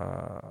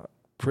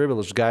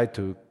privileged guy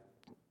to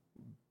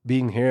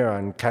being here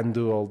and can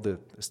do all the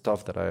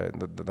stuff that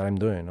I'm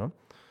doing. You know?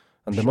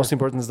 And the most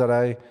important is that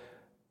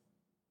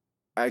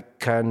I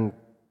can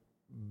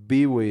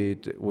be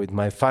with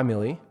my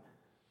family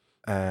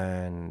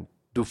and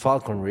do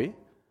falconry.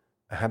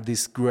 I have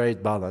this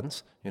great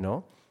balance, you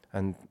know.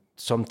 And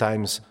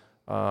sometimes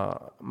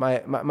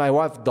my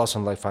wife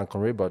doesn't like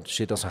falconry, but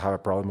she doesn't have a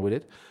problem with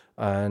it.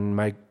 And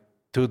my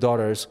two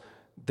daughters,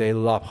 they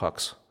love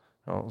hawks.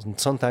 You know? And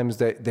sometimes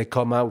they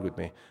come out with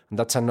me, and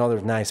that's another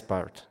nice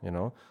part, you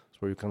know.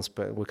 So we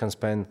can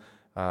spend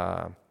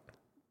a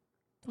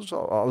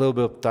little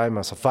bit of time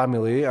as a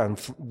family and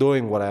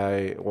doing what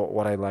I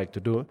like to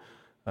do.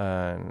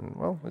 And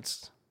well,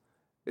 it's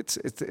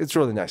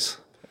really nice.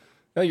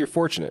 No, you're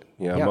fortunate.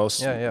 You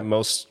know,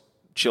 most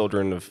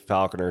children of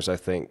falconers, I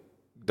think,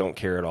 don't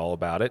care at all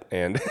about it.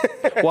 And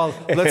well,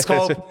 let's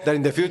hope that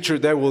in the future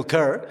they will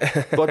care.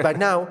 But by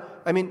now,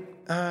 I mean,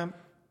 the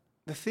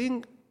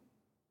thing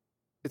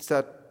is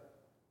that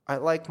I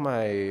like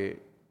my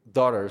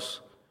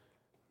daughters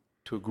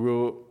to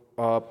grow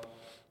up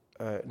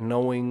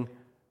knowing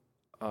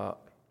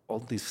all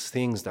these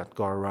things that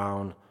go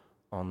around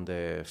on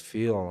the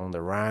field, on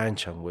the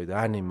ranch, and with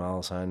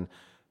animals. And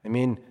I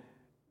mean,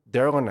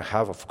 they're going to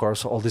have, of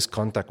course, all this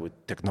contact with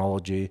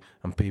technology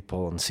and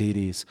people and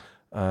cities.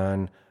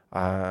 And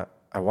I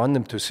want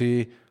them to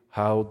see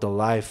how the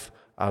life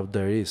out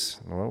there is,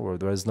 you know, where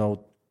there is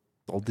no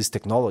all this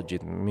technology.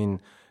 I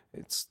mean,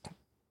 it's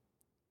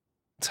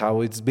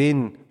how it's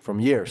been from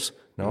years.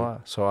 You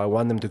know? So I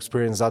want them to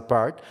experience that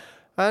part.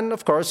 And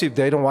of course, if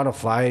they don't want to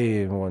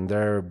fly when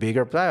they're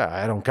bigger,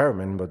 I don't care,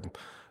 man. But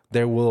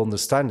they will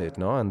understand it,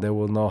 no? And they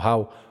will know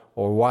how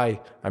or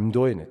why I'm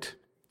doing it.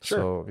 Sure.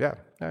 So yeah.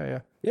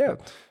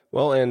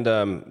 Well, and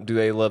do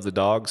they love the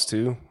dogs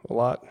too a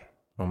lot?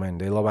 Oh man,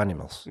 they love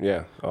animals.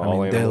 Yeah,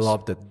 all animals.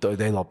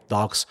 They love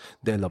dogs.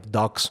 They love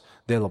ducks.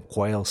 They love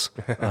quails.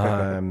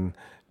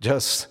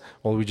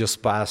 We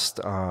just passed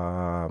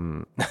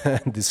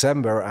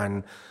December,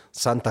 and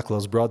Santa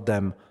Claus brought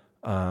them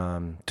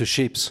 2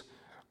 sheep.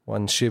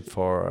 1 sheep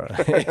for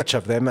each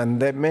of them, and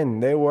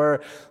they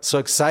were so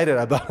excited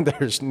about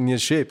their new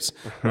sheep.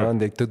 And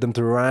they took them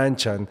to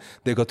ranch, and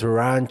they go to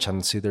ranch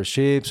and see their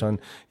sheep, and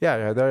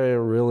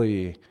they're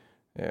really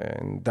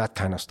that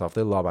kind of stuff.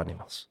 They love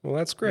animals. Well,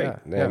 that's great.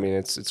 I mean,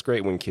 it's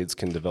great when kids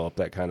can develop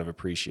that kind of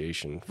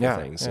appreciation for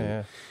things.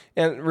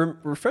 And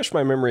refresh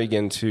my memory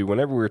again too.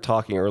 Whenever we were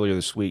talking earlier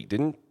this week,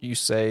 didn't you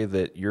say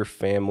that your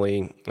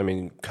family? I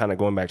mean, kind of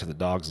going back to the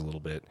dogs a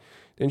little bit.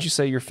 Didn't you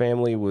say your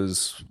family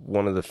was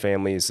one of the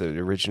families that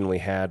originally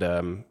had,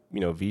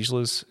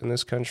 Vizslas in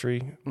this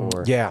country?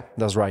 Or? Yeah,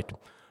 that's right.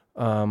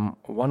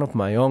 One of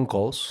my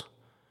uncles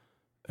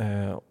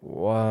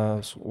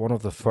was one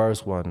of the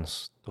first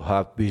ones to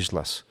have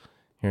Vizslas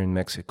here in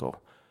Mexico,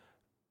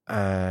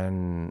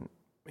 and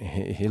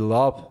he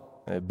loved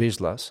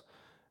Vizslas,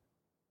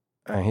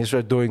 and he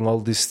started doing all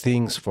these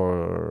things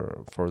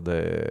for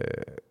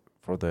the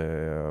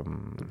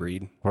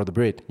breed. For the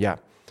breed, yeah.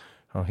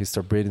 He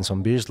started breeding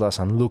some Vizslas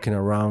and looking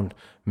around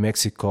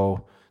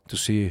Mexico to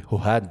see who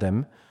had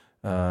them.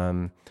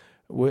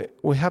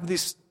 We have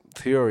this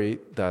theory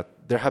that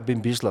there have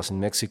been Vizslas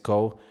in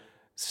Mexico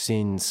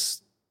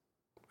since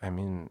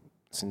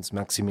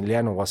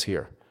Maximiliano was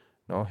here.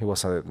 No, he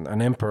was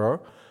an emperor,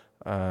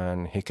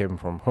 and he came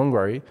from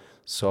Hungary,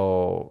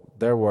 so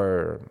there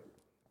were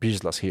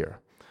Vizslas here.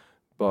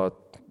 But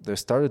they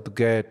started to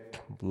get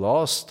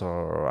lost,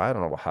 or I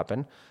don't know what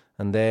happened,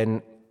 and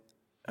then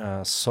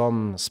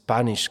some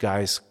Spanish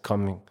guys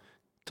coming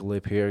to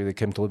live here. They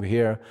came to live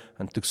here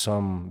and took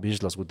some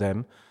Vizslas with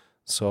them.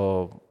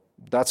 So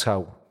that's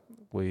how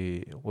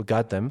we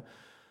got them.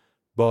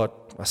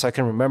 But as I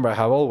can remember, I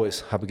have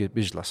always had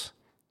Vizslas.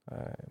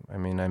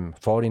 I'm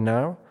 40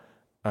 now,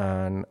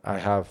 and I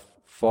have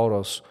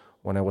photos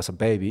when I was a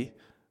baby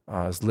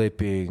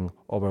sleeping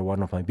over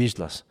one of my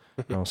Vizslas.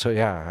 So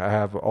I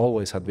have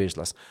always had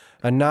Vizslas.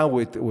 And now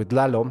with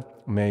Lalo,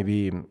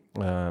 maybe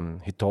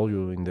he told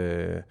you in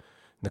the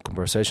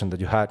conversation that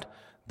you had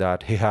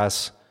that he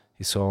has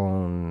his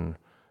own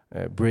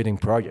breeding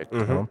project.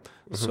 You know?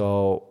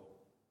 So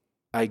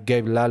I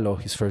gave Lalo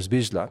his first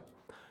Vizsla,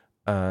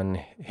 and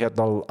he had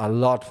done a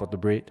lot for the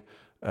breed.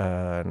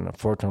 And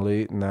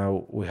unfortunately,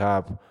 now we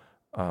have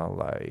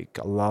like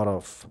a lot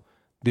of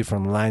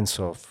different lines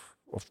of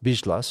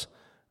Vizslas,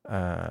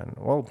 and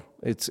well,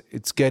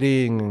 it's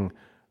getting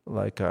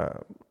like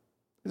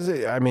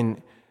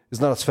it's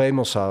not as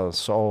famous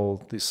as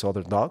all these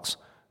other dogs,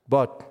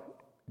 but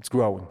it's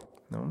growing,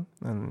 you know?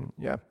 And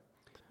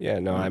Yeah,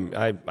 no,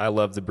 I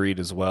love the breed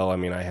as well. I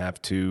mean, I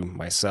have two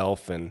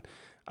myself, and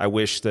I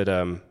wish that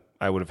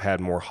I would have had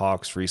more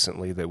hawks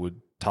recently that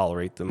would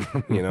tolerate them,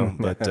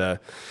 but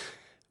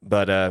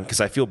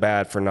because I feel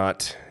bad for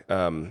not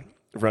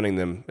running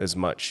them as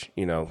much,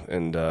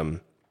 and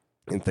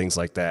things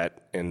like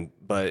that.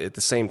 But at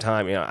the same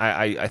time,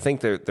 I think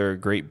they're a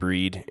great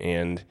breed,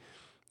 and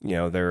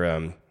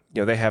they're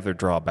they have their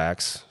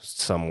drawbacks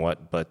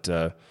somewhat, but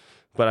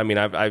I mean,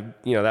 I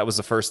that was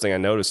the first thing I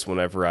noticed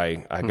whenever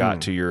I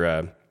got to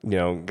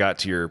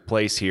your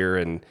place here,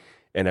 and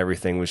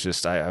everything was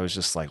just I was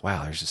just like,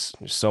 wow, there's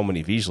so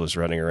many Vizslas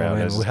running around.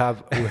 I mean, we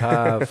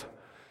have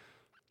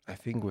I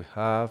think we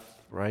have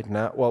right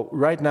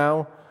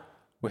now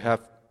we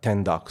have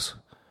 10 ducks.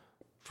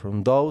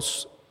 From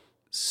those,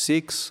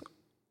 6,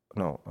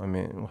 no, I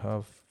mean, we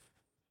have,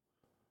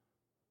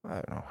 I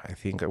don't know, I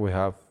think we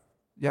have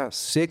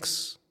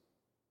 6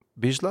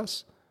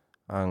 Vizslas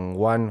and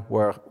 1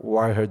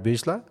 wire-haired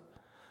Vizsla,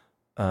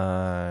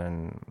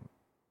 and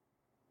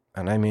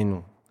I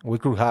mean, we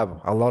could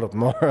have a lot of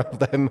more of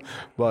them,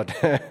 but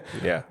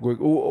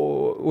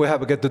we have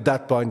to get to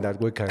that point that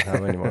we can't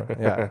have anymore.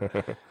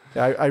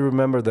 I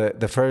remember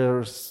the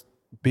first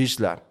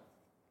Vizsla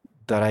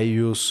that I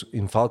used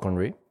in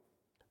falconry.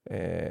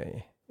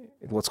 It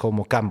was called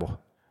Mocambo. It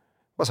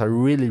was a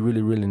really,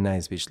 really, really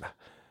nice Vizsla,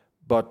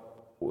 but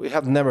we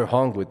have never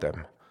hung with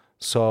them,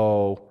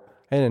 so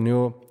I didn't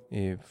know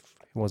if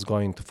he was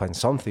going to find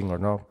something or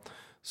not.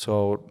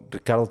 So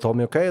Ricardo told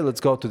me, okay, let's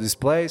go to this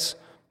place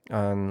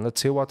and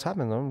let's see what's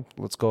happening.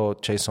 Let's go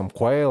chase some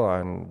quail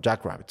and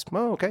jackrabbits.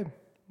 Oh, okay,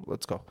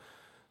 let's go.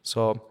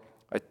 So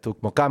I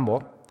took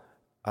Mocambo.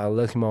 I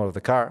let him out of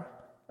the car,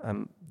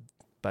 and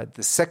by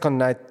the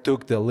second I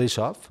took the leash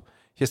off,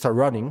 he started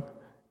running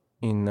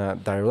in a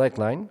direct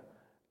line,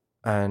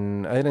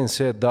 and I didn't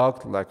see a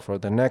dog like for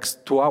the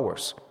next 2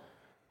 hours.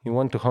 He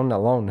went to hunt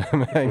alone.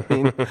 I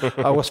mean,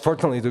 I was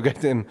fortunate to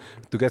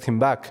get him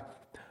back.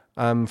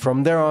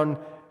 From there on,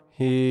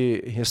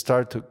 he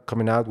started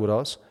coming out with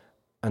us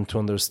and to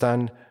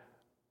understand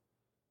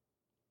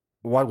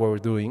what we were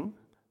doing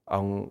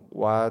and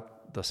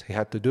what does he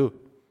had to do.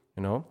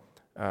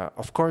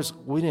 Of course,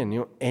 we didn't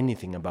know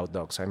anything about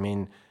dogs. I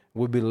mean,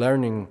 we've been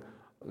learning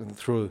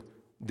through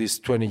these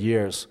 20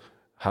 years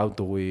how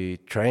do we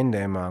train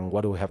them and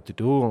what do we have to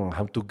do and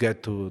how to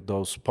get to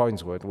those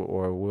points where we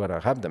want to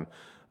have them.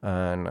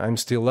 And I'm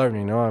still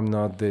learning. I'm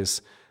not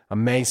this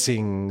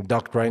amazing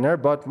dog trainer,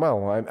 but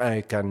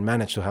I can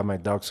manage to have my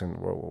dogs and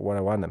where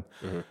I want them.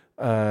 Mm-hmm.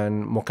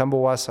 And Mocambo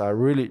was a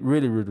really,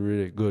 really, really,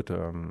 really good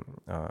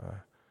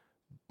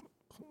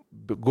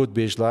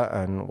Vizsla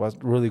and was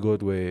really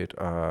good with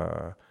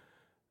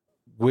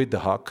the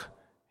hawk.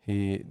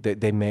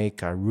 They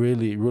make a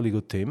really, really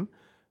good team.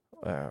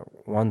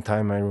 One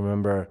time I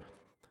remember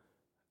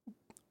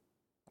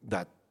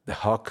that the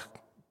hawk,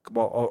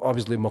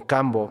 obviously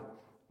Mocambo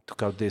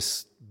took out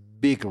this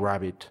big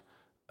rabbit,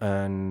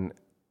 and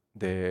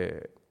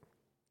the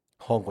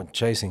hawk went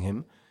chasing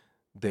him.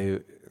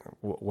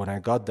 When I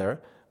got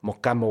there,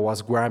 Mocambo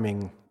was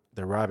grabbing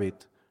the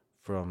rabbit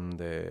from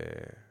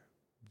the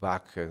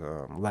back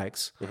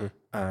legs, mm-hmm.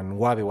 and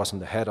Wabi was on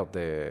the head of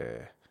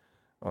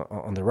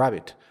on the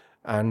rabbit,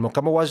 and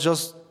Mocambo was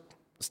just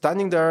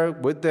standing there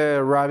with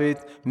the rabbit,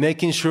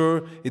 making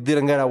sure it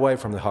didn't get away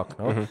from the hawk.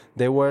 No? Mm-hmm.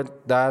 They were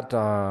that.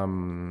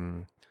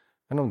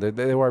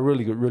 They were a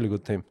really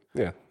good team.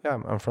 Yeah.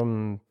 And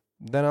from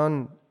then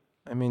on,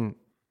 I mean,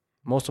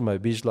 most of my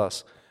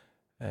Vizslas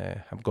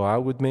have go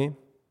out with me.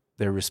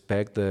 They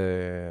respect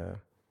the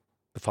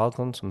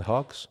falcons and the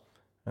hawks,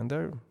 and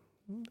they're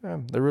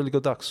really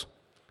good ducks.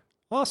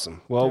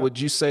 Awesome. Well, would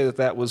you say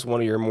that was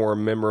one of your more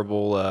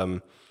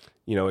memorable,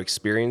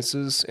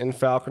 experiences in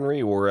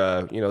falconry, or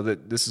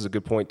that this is a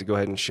good point to go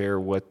ahead and share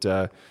what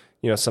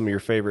some of your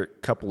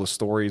favorite couple of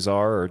stories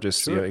are, or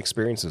just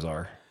experiences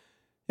are?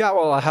 Yeah,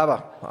 well, I have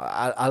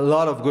a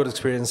lot of good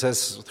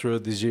experiences through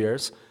these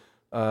years.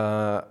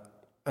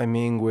 I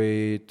mean,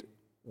 with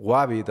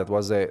Wabi, that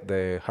was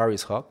the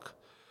Harris hawk.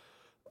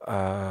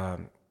 I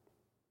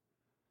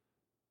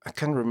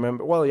can't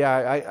remember. Well,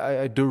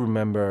 I do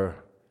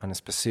remember on a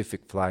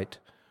specific flight.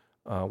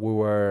 We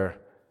were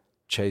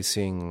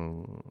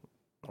chasing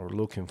or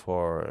looking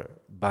for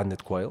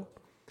banded quail.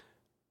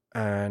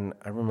 And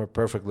I remember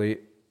perfectly,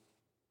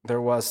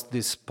 there was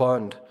this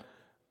pond,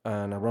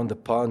 and around the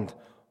pond,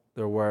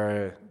 there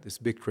were these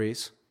big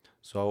trees.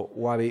 So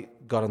Wabi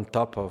got on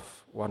top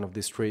of one of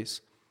these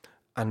trees,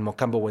 and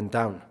Mocambo went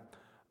down.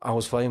 I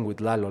was flying with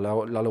Lalo.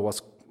 Lalo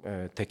was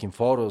taking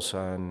photos,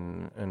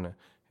 and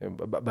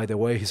by the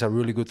way, he's a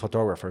really good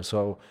photographer.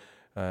 So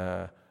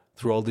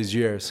through all these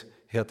years,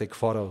 he'll take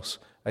photos.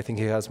 I think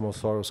he has more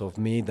photos of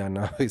me than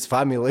his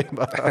family.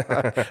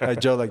 But I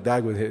joke like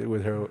that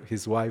with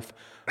his wife.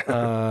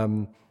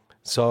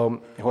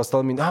 So he was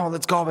telling me, "No,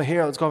 let's go over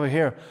here.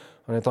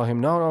 And I told him,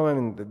 no, I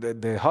mean,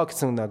 the hawk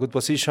is in a good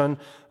position,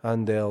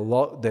 and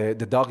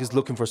the dog is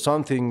looking for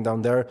something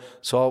down there,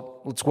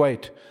 so let's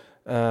wait.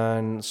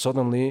 And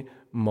suddenly,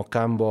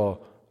 Mocambo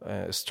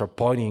started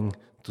pointing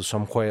to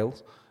some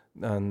quails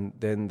and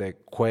then the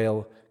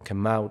quail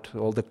came out,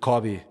 all the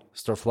covey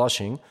start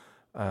flushing.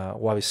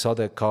 Wabi saw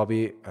the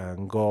covey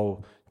and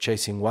go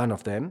chasing one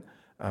of them,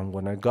 and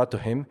when I got to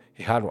him,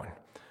 he had one.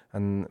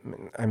 And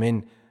I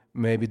mean,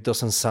 maybe it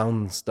doesn't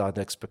sound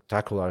that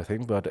spectacular, I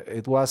think, but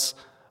it was,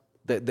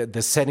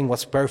 the setting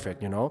was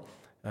perfect,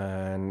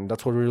 and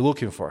that's what we were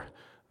looking for.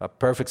 A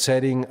perfect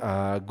setting,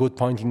 a good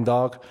pointing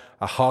dog,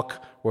 a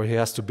hawk where he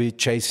has to be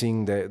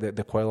chasing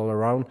the quail all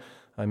around.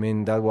 I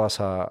mean, that was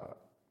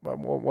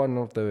one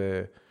of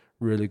the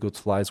really good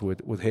flights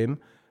with him.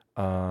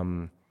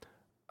 I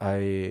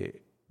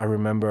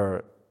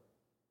remember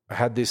I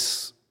had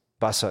this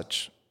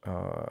passage,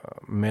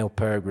 male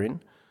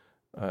peregrine,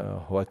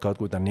 who I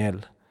caught with Daniel.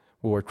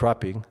 We were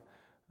trapping,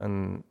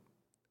 and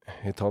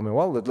he told me,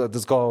 "Well,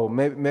 let's go.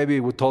 Maybe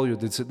we told you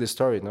this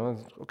story, no?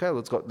 Okay,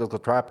 let's go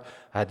trap."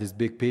 I had this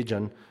big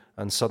pigeon,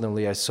 and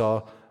suddenly I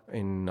saw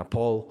in a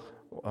pole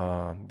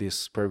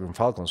this peregrine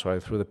falcon. So I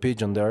threw the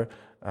pigeon there,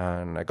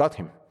 and I got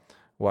him.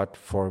 What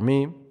for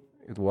me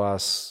it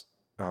was,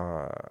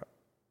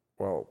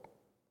 well,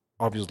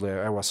 obviously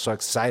I was so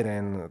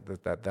excited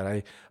that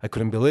I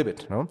couldn't believe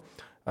it, no?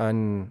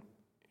 And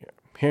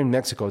here in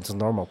Mexico, it's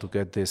normal to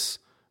get these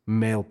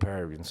male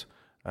peregrines.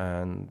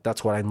 And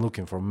that's what I'm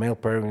looking for. Male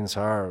peregrines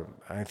are,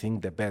 I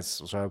think, the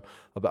best. So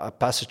a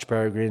passage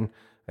peregrine,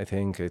 I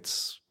think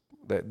it's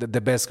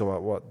the best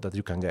that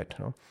you can get.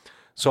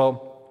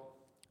 So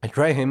I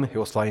tried him. He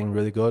was flying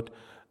really good.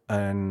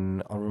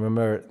 And I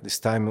remember this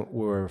time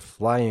we were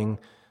flying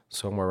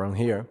somewhere around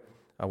here.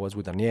 I was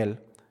with Daniel,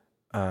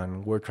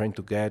 and we were trying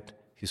to get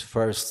his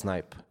first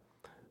snipe.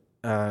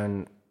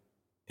 And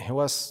he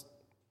was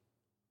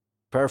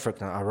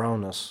perfect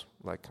around us,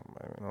 like,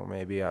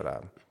 maybe at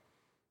a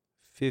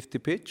 50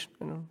 pitch,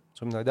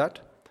 something like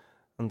that.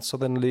 And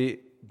suddenly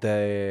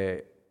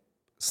the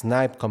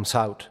snipe comes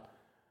out,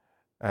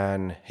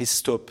 and he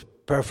stopped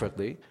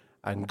perfectly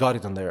and got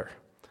it on there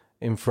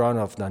in front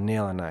of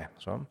Daniel and I.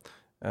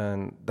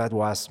 And that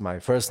was my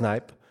first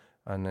snipe,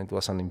 and it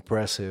was an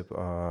impressive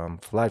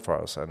flight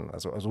for us. And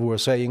as we were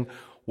saying,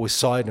 we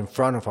saw it in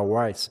front of our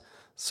eyes.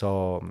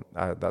 So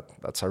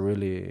that's a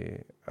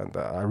really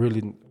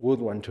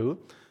good one too.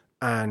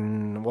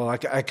 And well,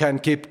 I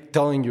can't keep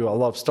telling you a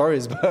lot of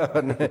stories,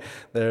 but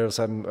there's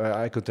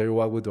I could tell you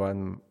what with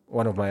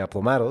one of my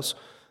aplomados.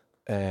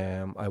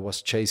 I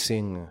was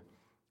chasing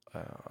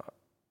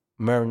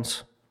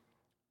merns,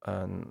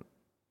 and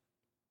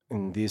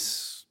in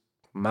this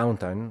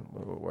mountain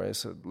where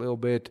it's a little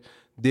bit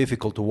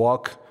difficult to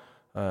walk,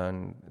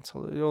 and it's a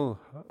little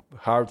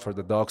hard for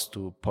the dogs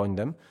to point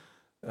them.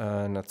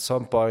 And at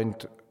some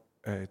point,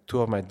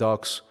 two of my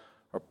dogs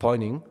are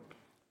pointing,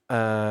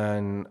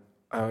 and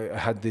I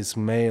had this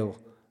male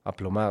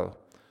aplomado.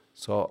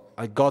 So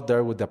I got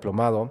there with the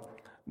aplomado,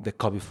 the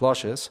covey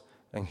flushes,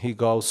 and he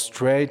goes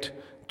straight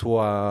to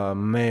a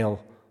male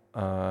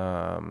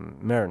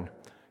mern.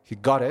 He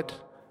got it,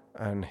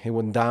 and he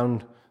went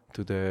down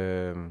to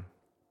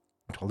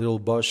a little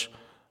bush.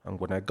 And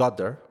when I got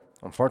there,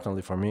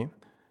 unfortunately for me,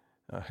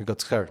 he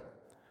got scared,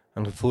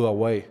 and he flew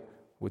away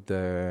with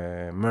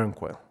the mern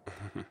quail.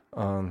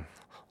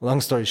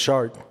 Long story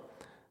short,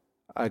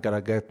 I got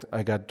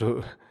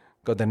to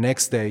go the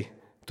next day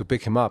to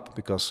pick him up,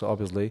 because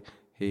obviously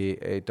he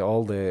ate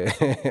all the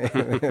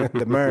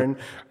the mern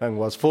and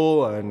was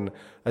full, and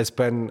I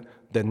spent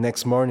the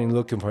next morning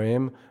looking for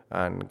him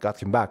and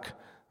got him back.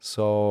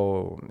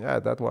 So yeah,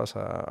 that was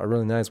a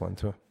really nice one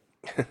too.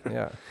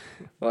 Yeah.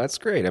 Well, that's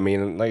great. I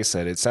mean, like I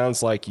said, it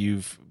sounds like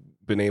you've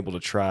been able to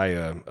try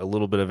a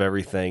little bit of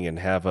everything and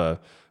have a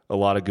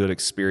lot of good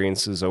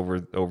experiences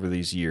over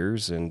these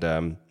years. And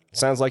it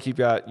sounds like you've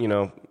got,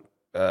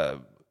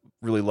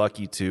 really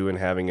lucky too, in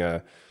having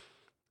a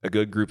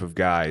good group of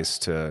guys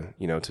to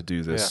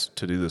do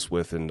this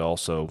with, and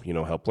also,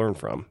 help learn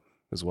from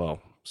as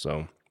well.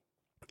 So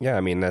yeah,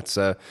 I mean, that's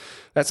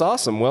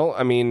awesome. Well,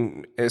 I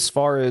mean, as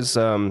far as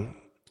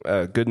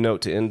a good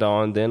note to end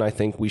on, then I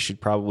think we should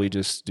probably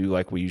just do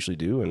like we usually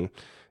do,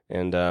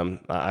 and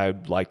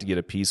I'd like to get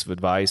a piece of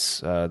advice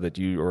that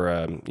you, or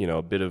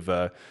a bit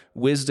of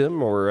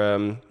wisdom,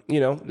 or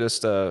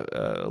just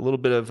a little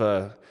bit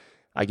of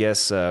I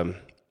guess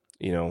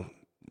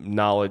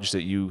knowledge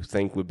that you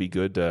think would be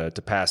good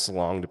to pass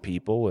along to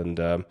people, and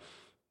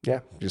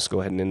just go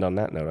ahead and end on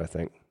that note, I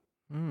think.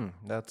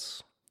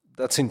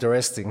 That's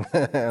interesting.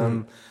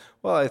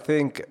 Well, I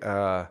think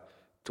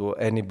to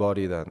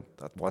anybody that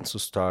wants to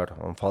start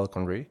on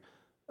falconry,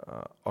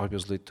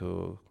 obviously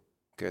to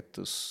get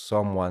to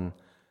someone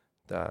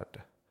that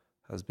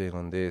has been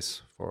on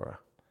this for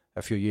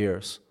a few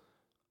years,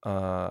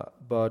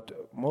 but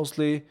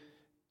mostly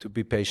to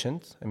be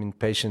patient. I mean,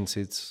 patience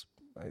is,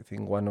 I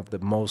think, one of the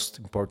most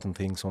important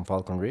things on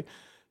falconry,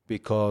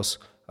 because,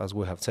 as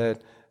we have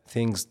said,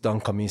 things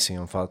don't come easy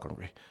on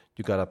falconry.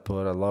 You gotta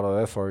put a lot of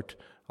effort,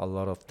 a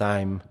lot of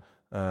time,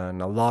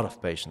 and a lot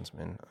of patience,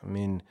 man. I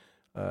mean,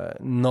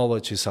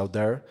 knowledge is out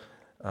there.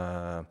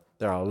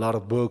 There are a lot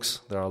of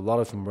books, there are a lot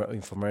of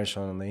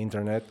information on the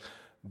internet,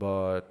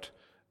 but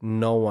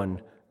no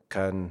one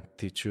can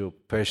teach you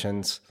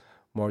patience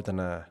more than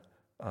a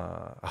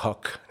a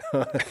hawk.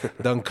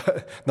 don't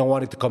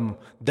want it to come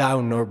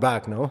down or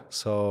back, no?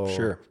 So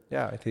Sure.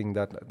 yeah, I think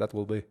that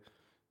will be.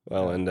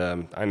 Well, and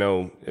I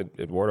know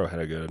Eduardo had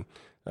a good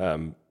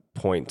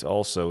point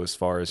also, as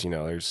far as,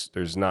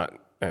 there's not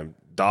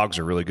dogs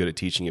are really good at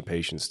teaching you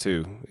patience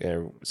too.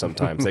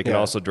 Sometimes they can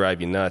also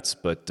drive you nuts,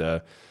 but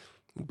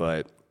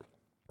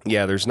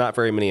yeah, there's not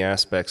very many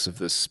aspects of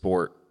this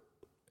sport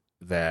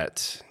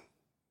that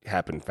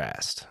happen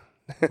fast.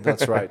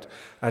 That's right,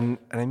 and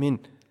I mean,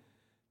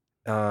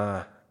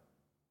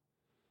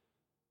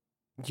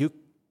 you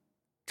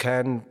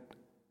can,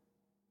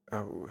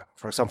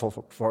 for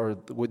example,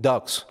 with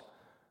dogs.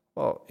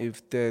 Well,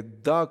 if the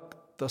dog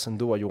doesn't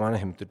do what you want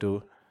him to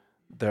do,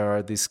 there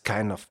are these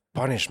kind of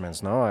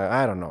punishments, no?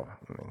 I don't know,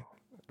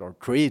 or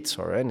treats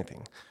or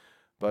anything.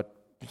 But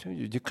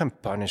you can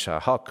punish a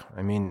hawk.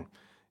 I mean,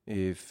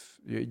 if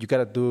you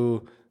gotta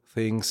do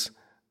things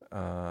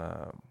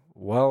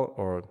well,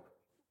 or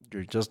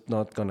you're just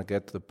not gonna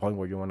get to the point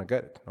where you want to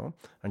get it, no?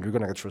 And you're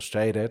gonna get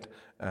frustrated,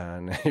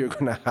 and you're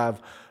gonna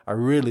have a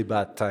really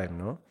bad time,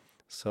 no?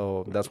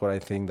 So that's what I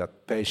think,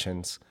 that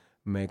patience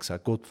makes a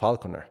good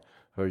falconer.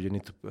 Or you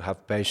need to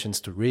have patience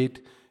to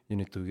read. You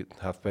need to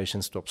have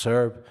patience to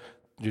observe.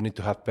 You need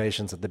to have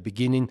patience at the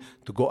beginning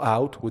to go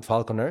out with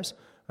falconers.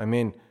 I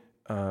mean,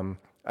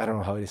 I don't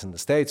know how it is in the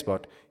States,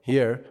 but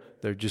here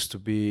there used to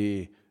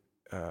be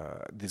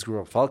this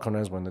group of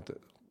falconers when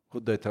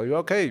they tell you,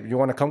 okay, you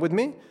want to come with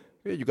me?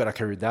 You got to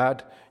carry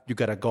that. You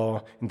got to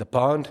go in the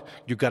pond.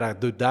 You got to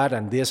do that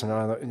and this and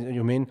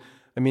that.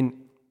 I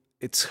mean,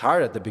 it's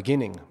hard at the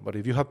beginning, but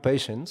if you have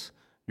patience,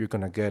 you're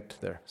going to get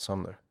there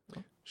somewhere.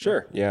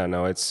 Sure. Yeah,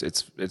 no,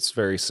 it's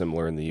very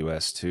similar in the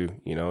U.S. too.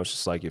 It's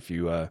just like if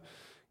you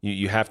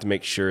have to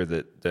make sure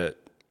that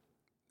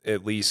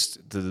at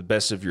least to the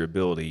best of your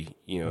ability,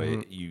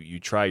 you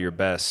try your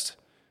best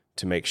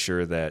to make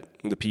sure that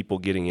the people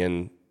getting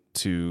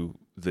into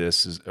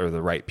this are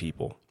the right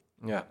people.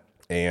 Yeah.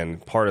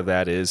 And part of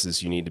that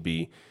is you need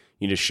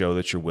to show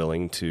that you're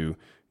willing to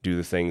do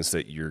the things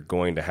that you're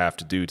going to have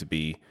to do to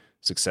be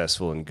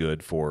successful and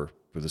good for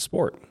the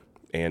sport.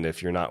 And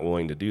if you're not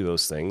willing to do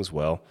those things,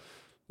 well,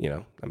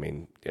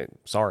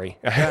 sorry.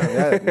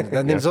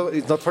 That means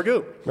it's not for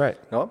you. Right.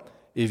 No?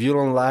 If you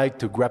don't like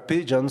to grab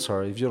pigeons,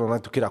 or if you don't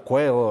like to kill a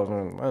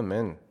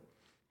quail,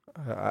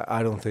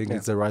 I don't think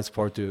it's the right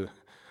sport to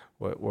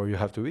where you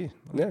have to be.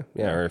 Yeah.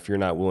 Or if you're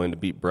not willing to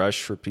beat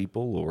brush for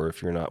people, or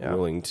if you're not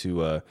willing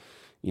to,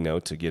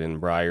 to get in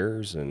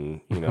briars, and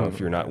if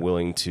you're not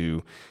willing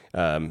to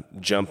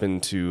jump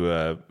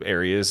into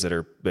areas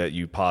that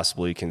you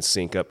possibly can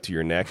sink up to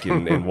your neck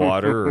in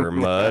water or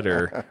mud,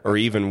 or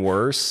even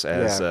worse,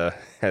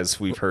 as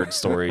we've heard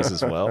stories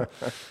as well.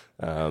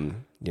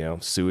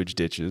 Sewage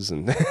ditches,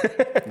 and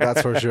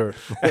that's for sure.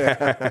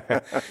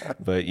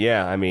 But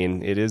yeah,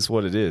 it is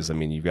what it is.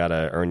 You've got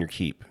to earn your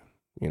keep,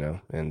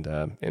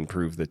 and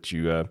prove that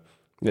you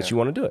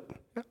want to do it.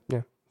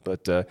 Yeah.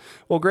 But,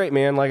 well, great,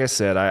 man. Like I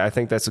said, I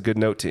think that's a good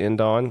note to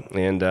end on.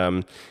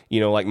 And,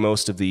 like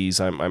most of these,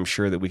 I'm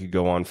sure that we could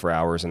go on for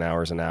hours and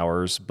hours and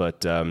hours.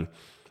 But,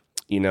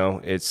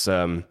 it's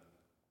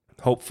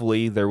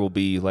hopefully there will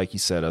be, like you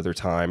said, other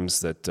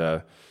times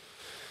that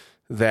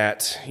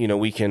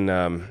we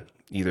can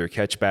either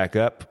catch back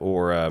up,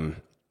 or,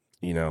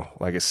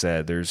 like I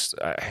said,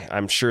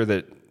 I'm sure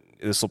that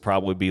this will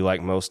probably be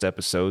like most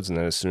episodes. And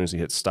then as soon as you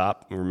hit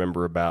stop,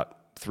 remember about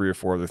 3 or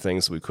 4 other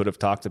things that we could have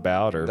talked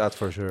about, or that's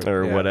for sure,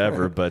 or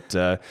whatever. But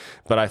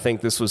I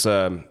think this was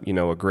a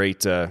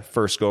great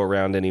first go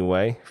around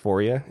anyway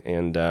for you.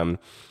 And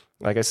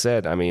like I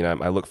said, I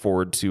look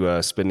forward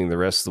to spending the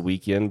rest of the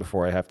weekend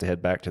before I have to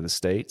head back to the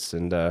States,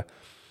 and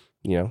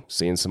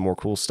seeing some more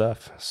cool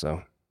stuff.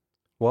 So,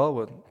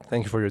 well,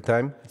 thank you for your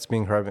time. It's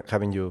been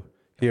having you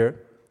here.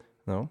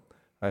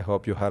 I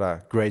hope you had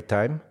a great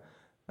time,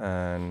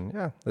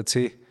 and let's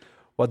see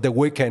what the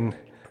weekend.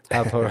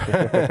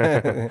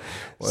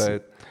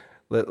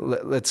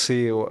 Let's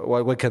see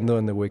what we can do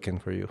in the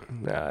weekend for you.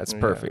 Nah, it's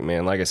perfect,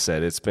 man. Like I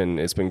said, it's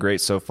been great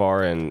so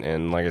far,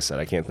 and like I said,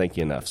 I can't thank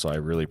you enough. So I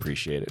really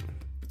appreciate it.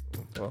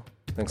 Well,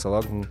 thanks a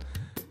lot. And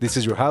this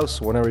is your house.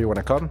 Whenever you want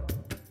to come,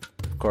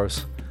 of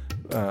course,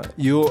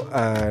 you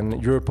and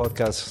your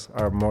podcasts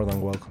are more than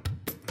welcome.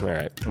 All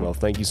right. Well,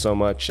 thank you so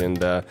much, and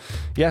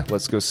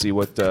let's go see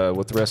what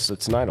the rest of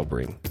tonight will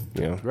bring.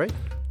 Great.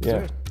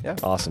 Yeah.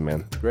 Awesome,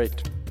 man.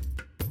 Great.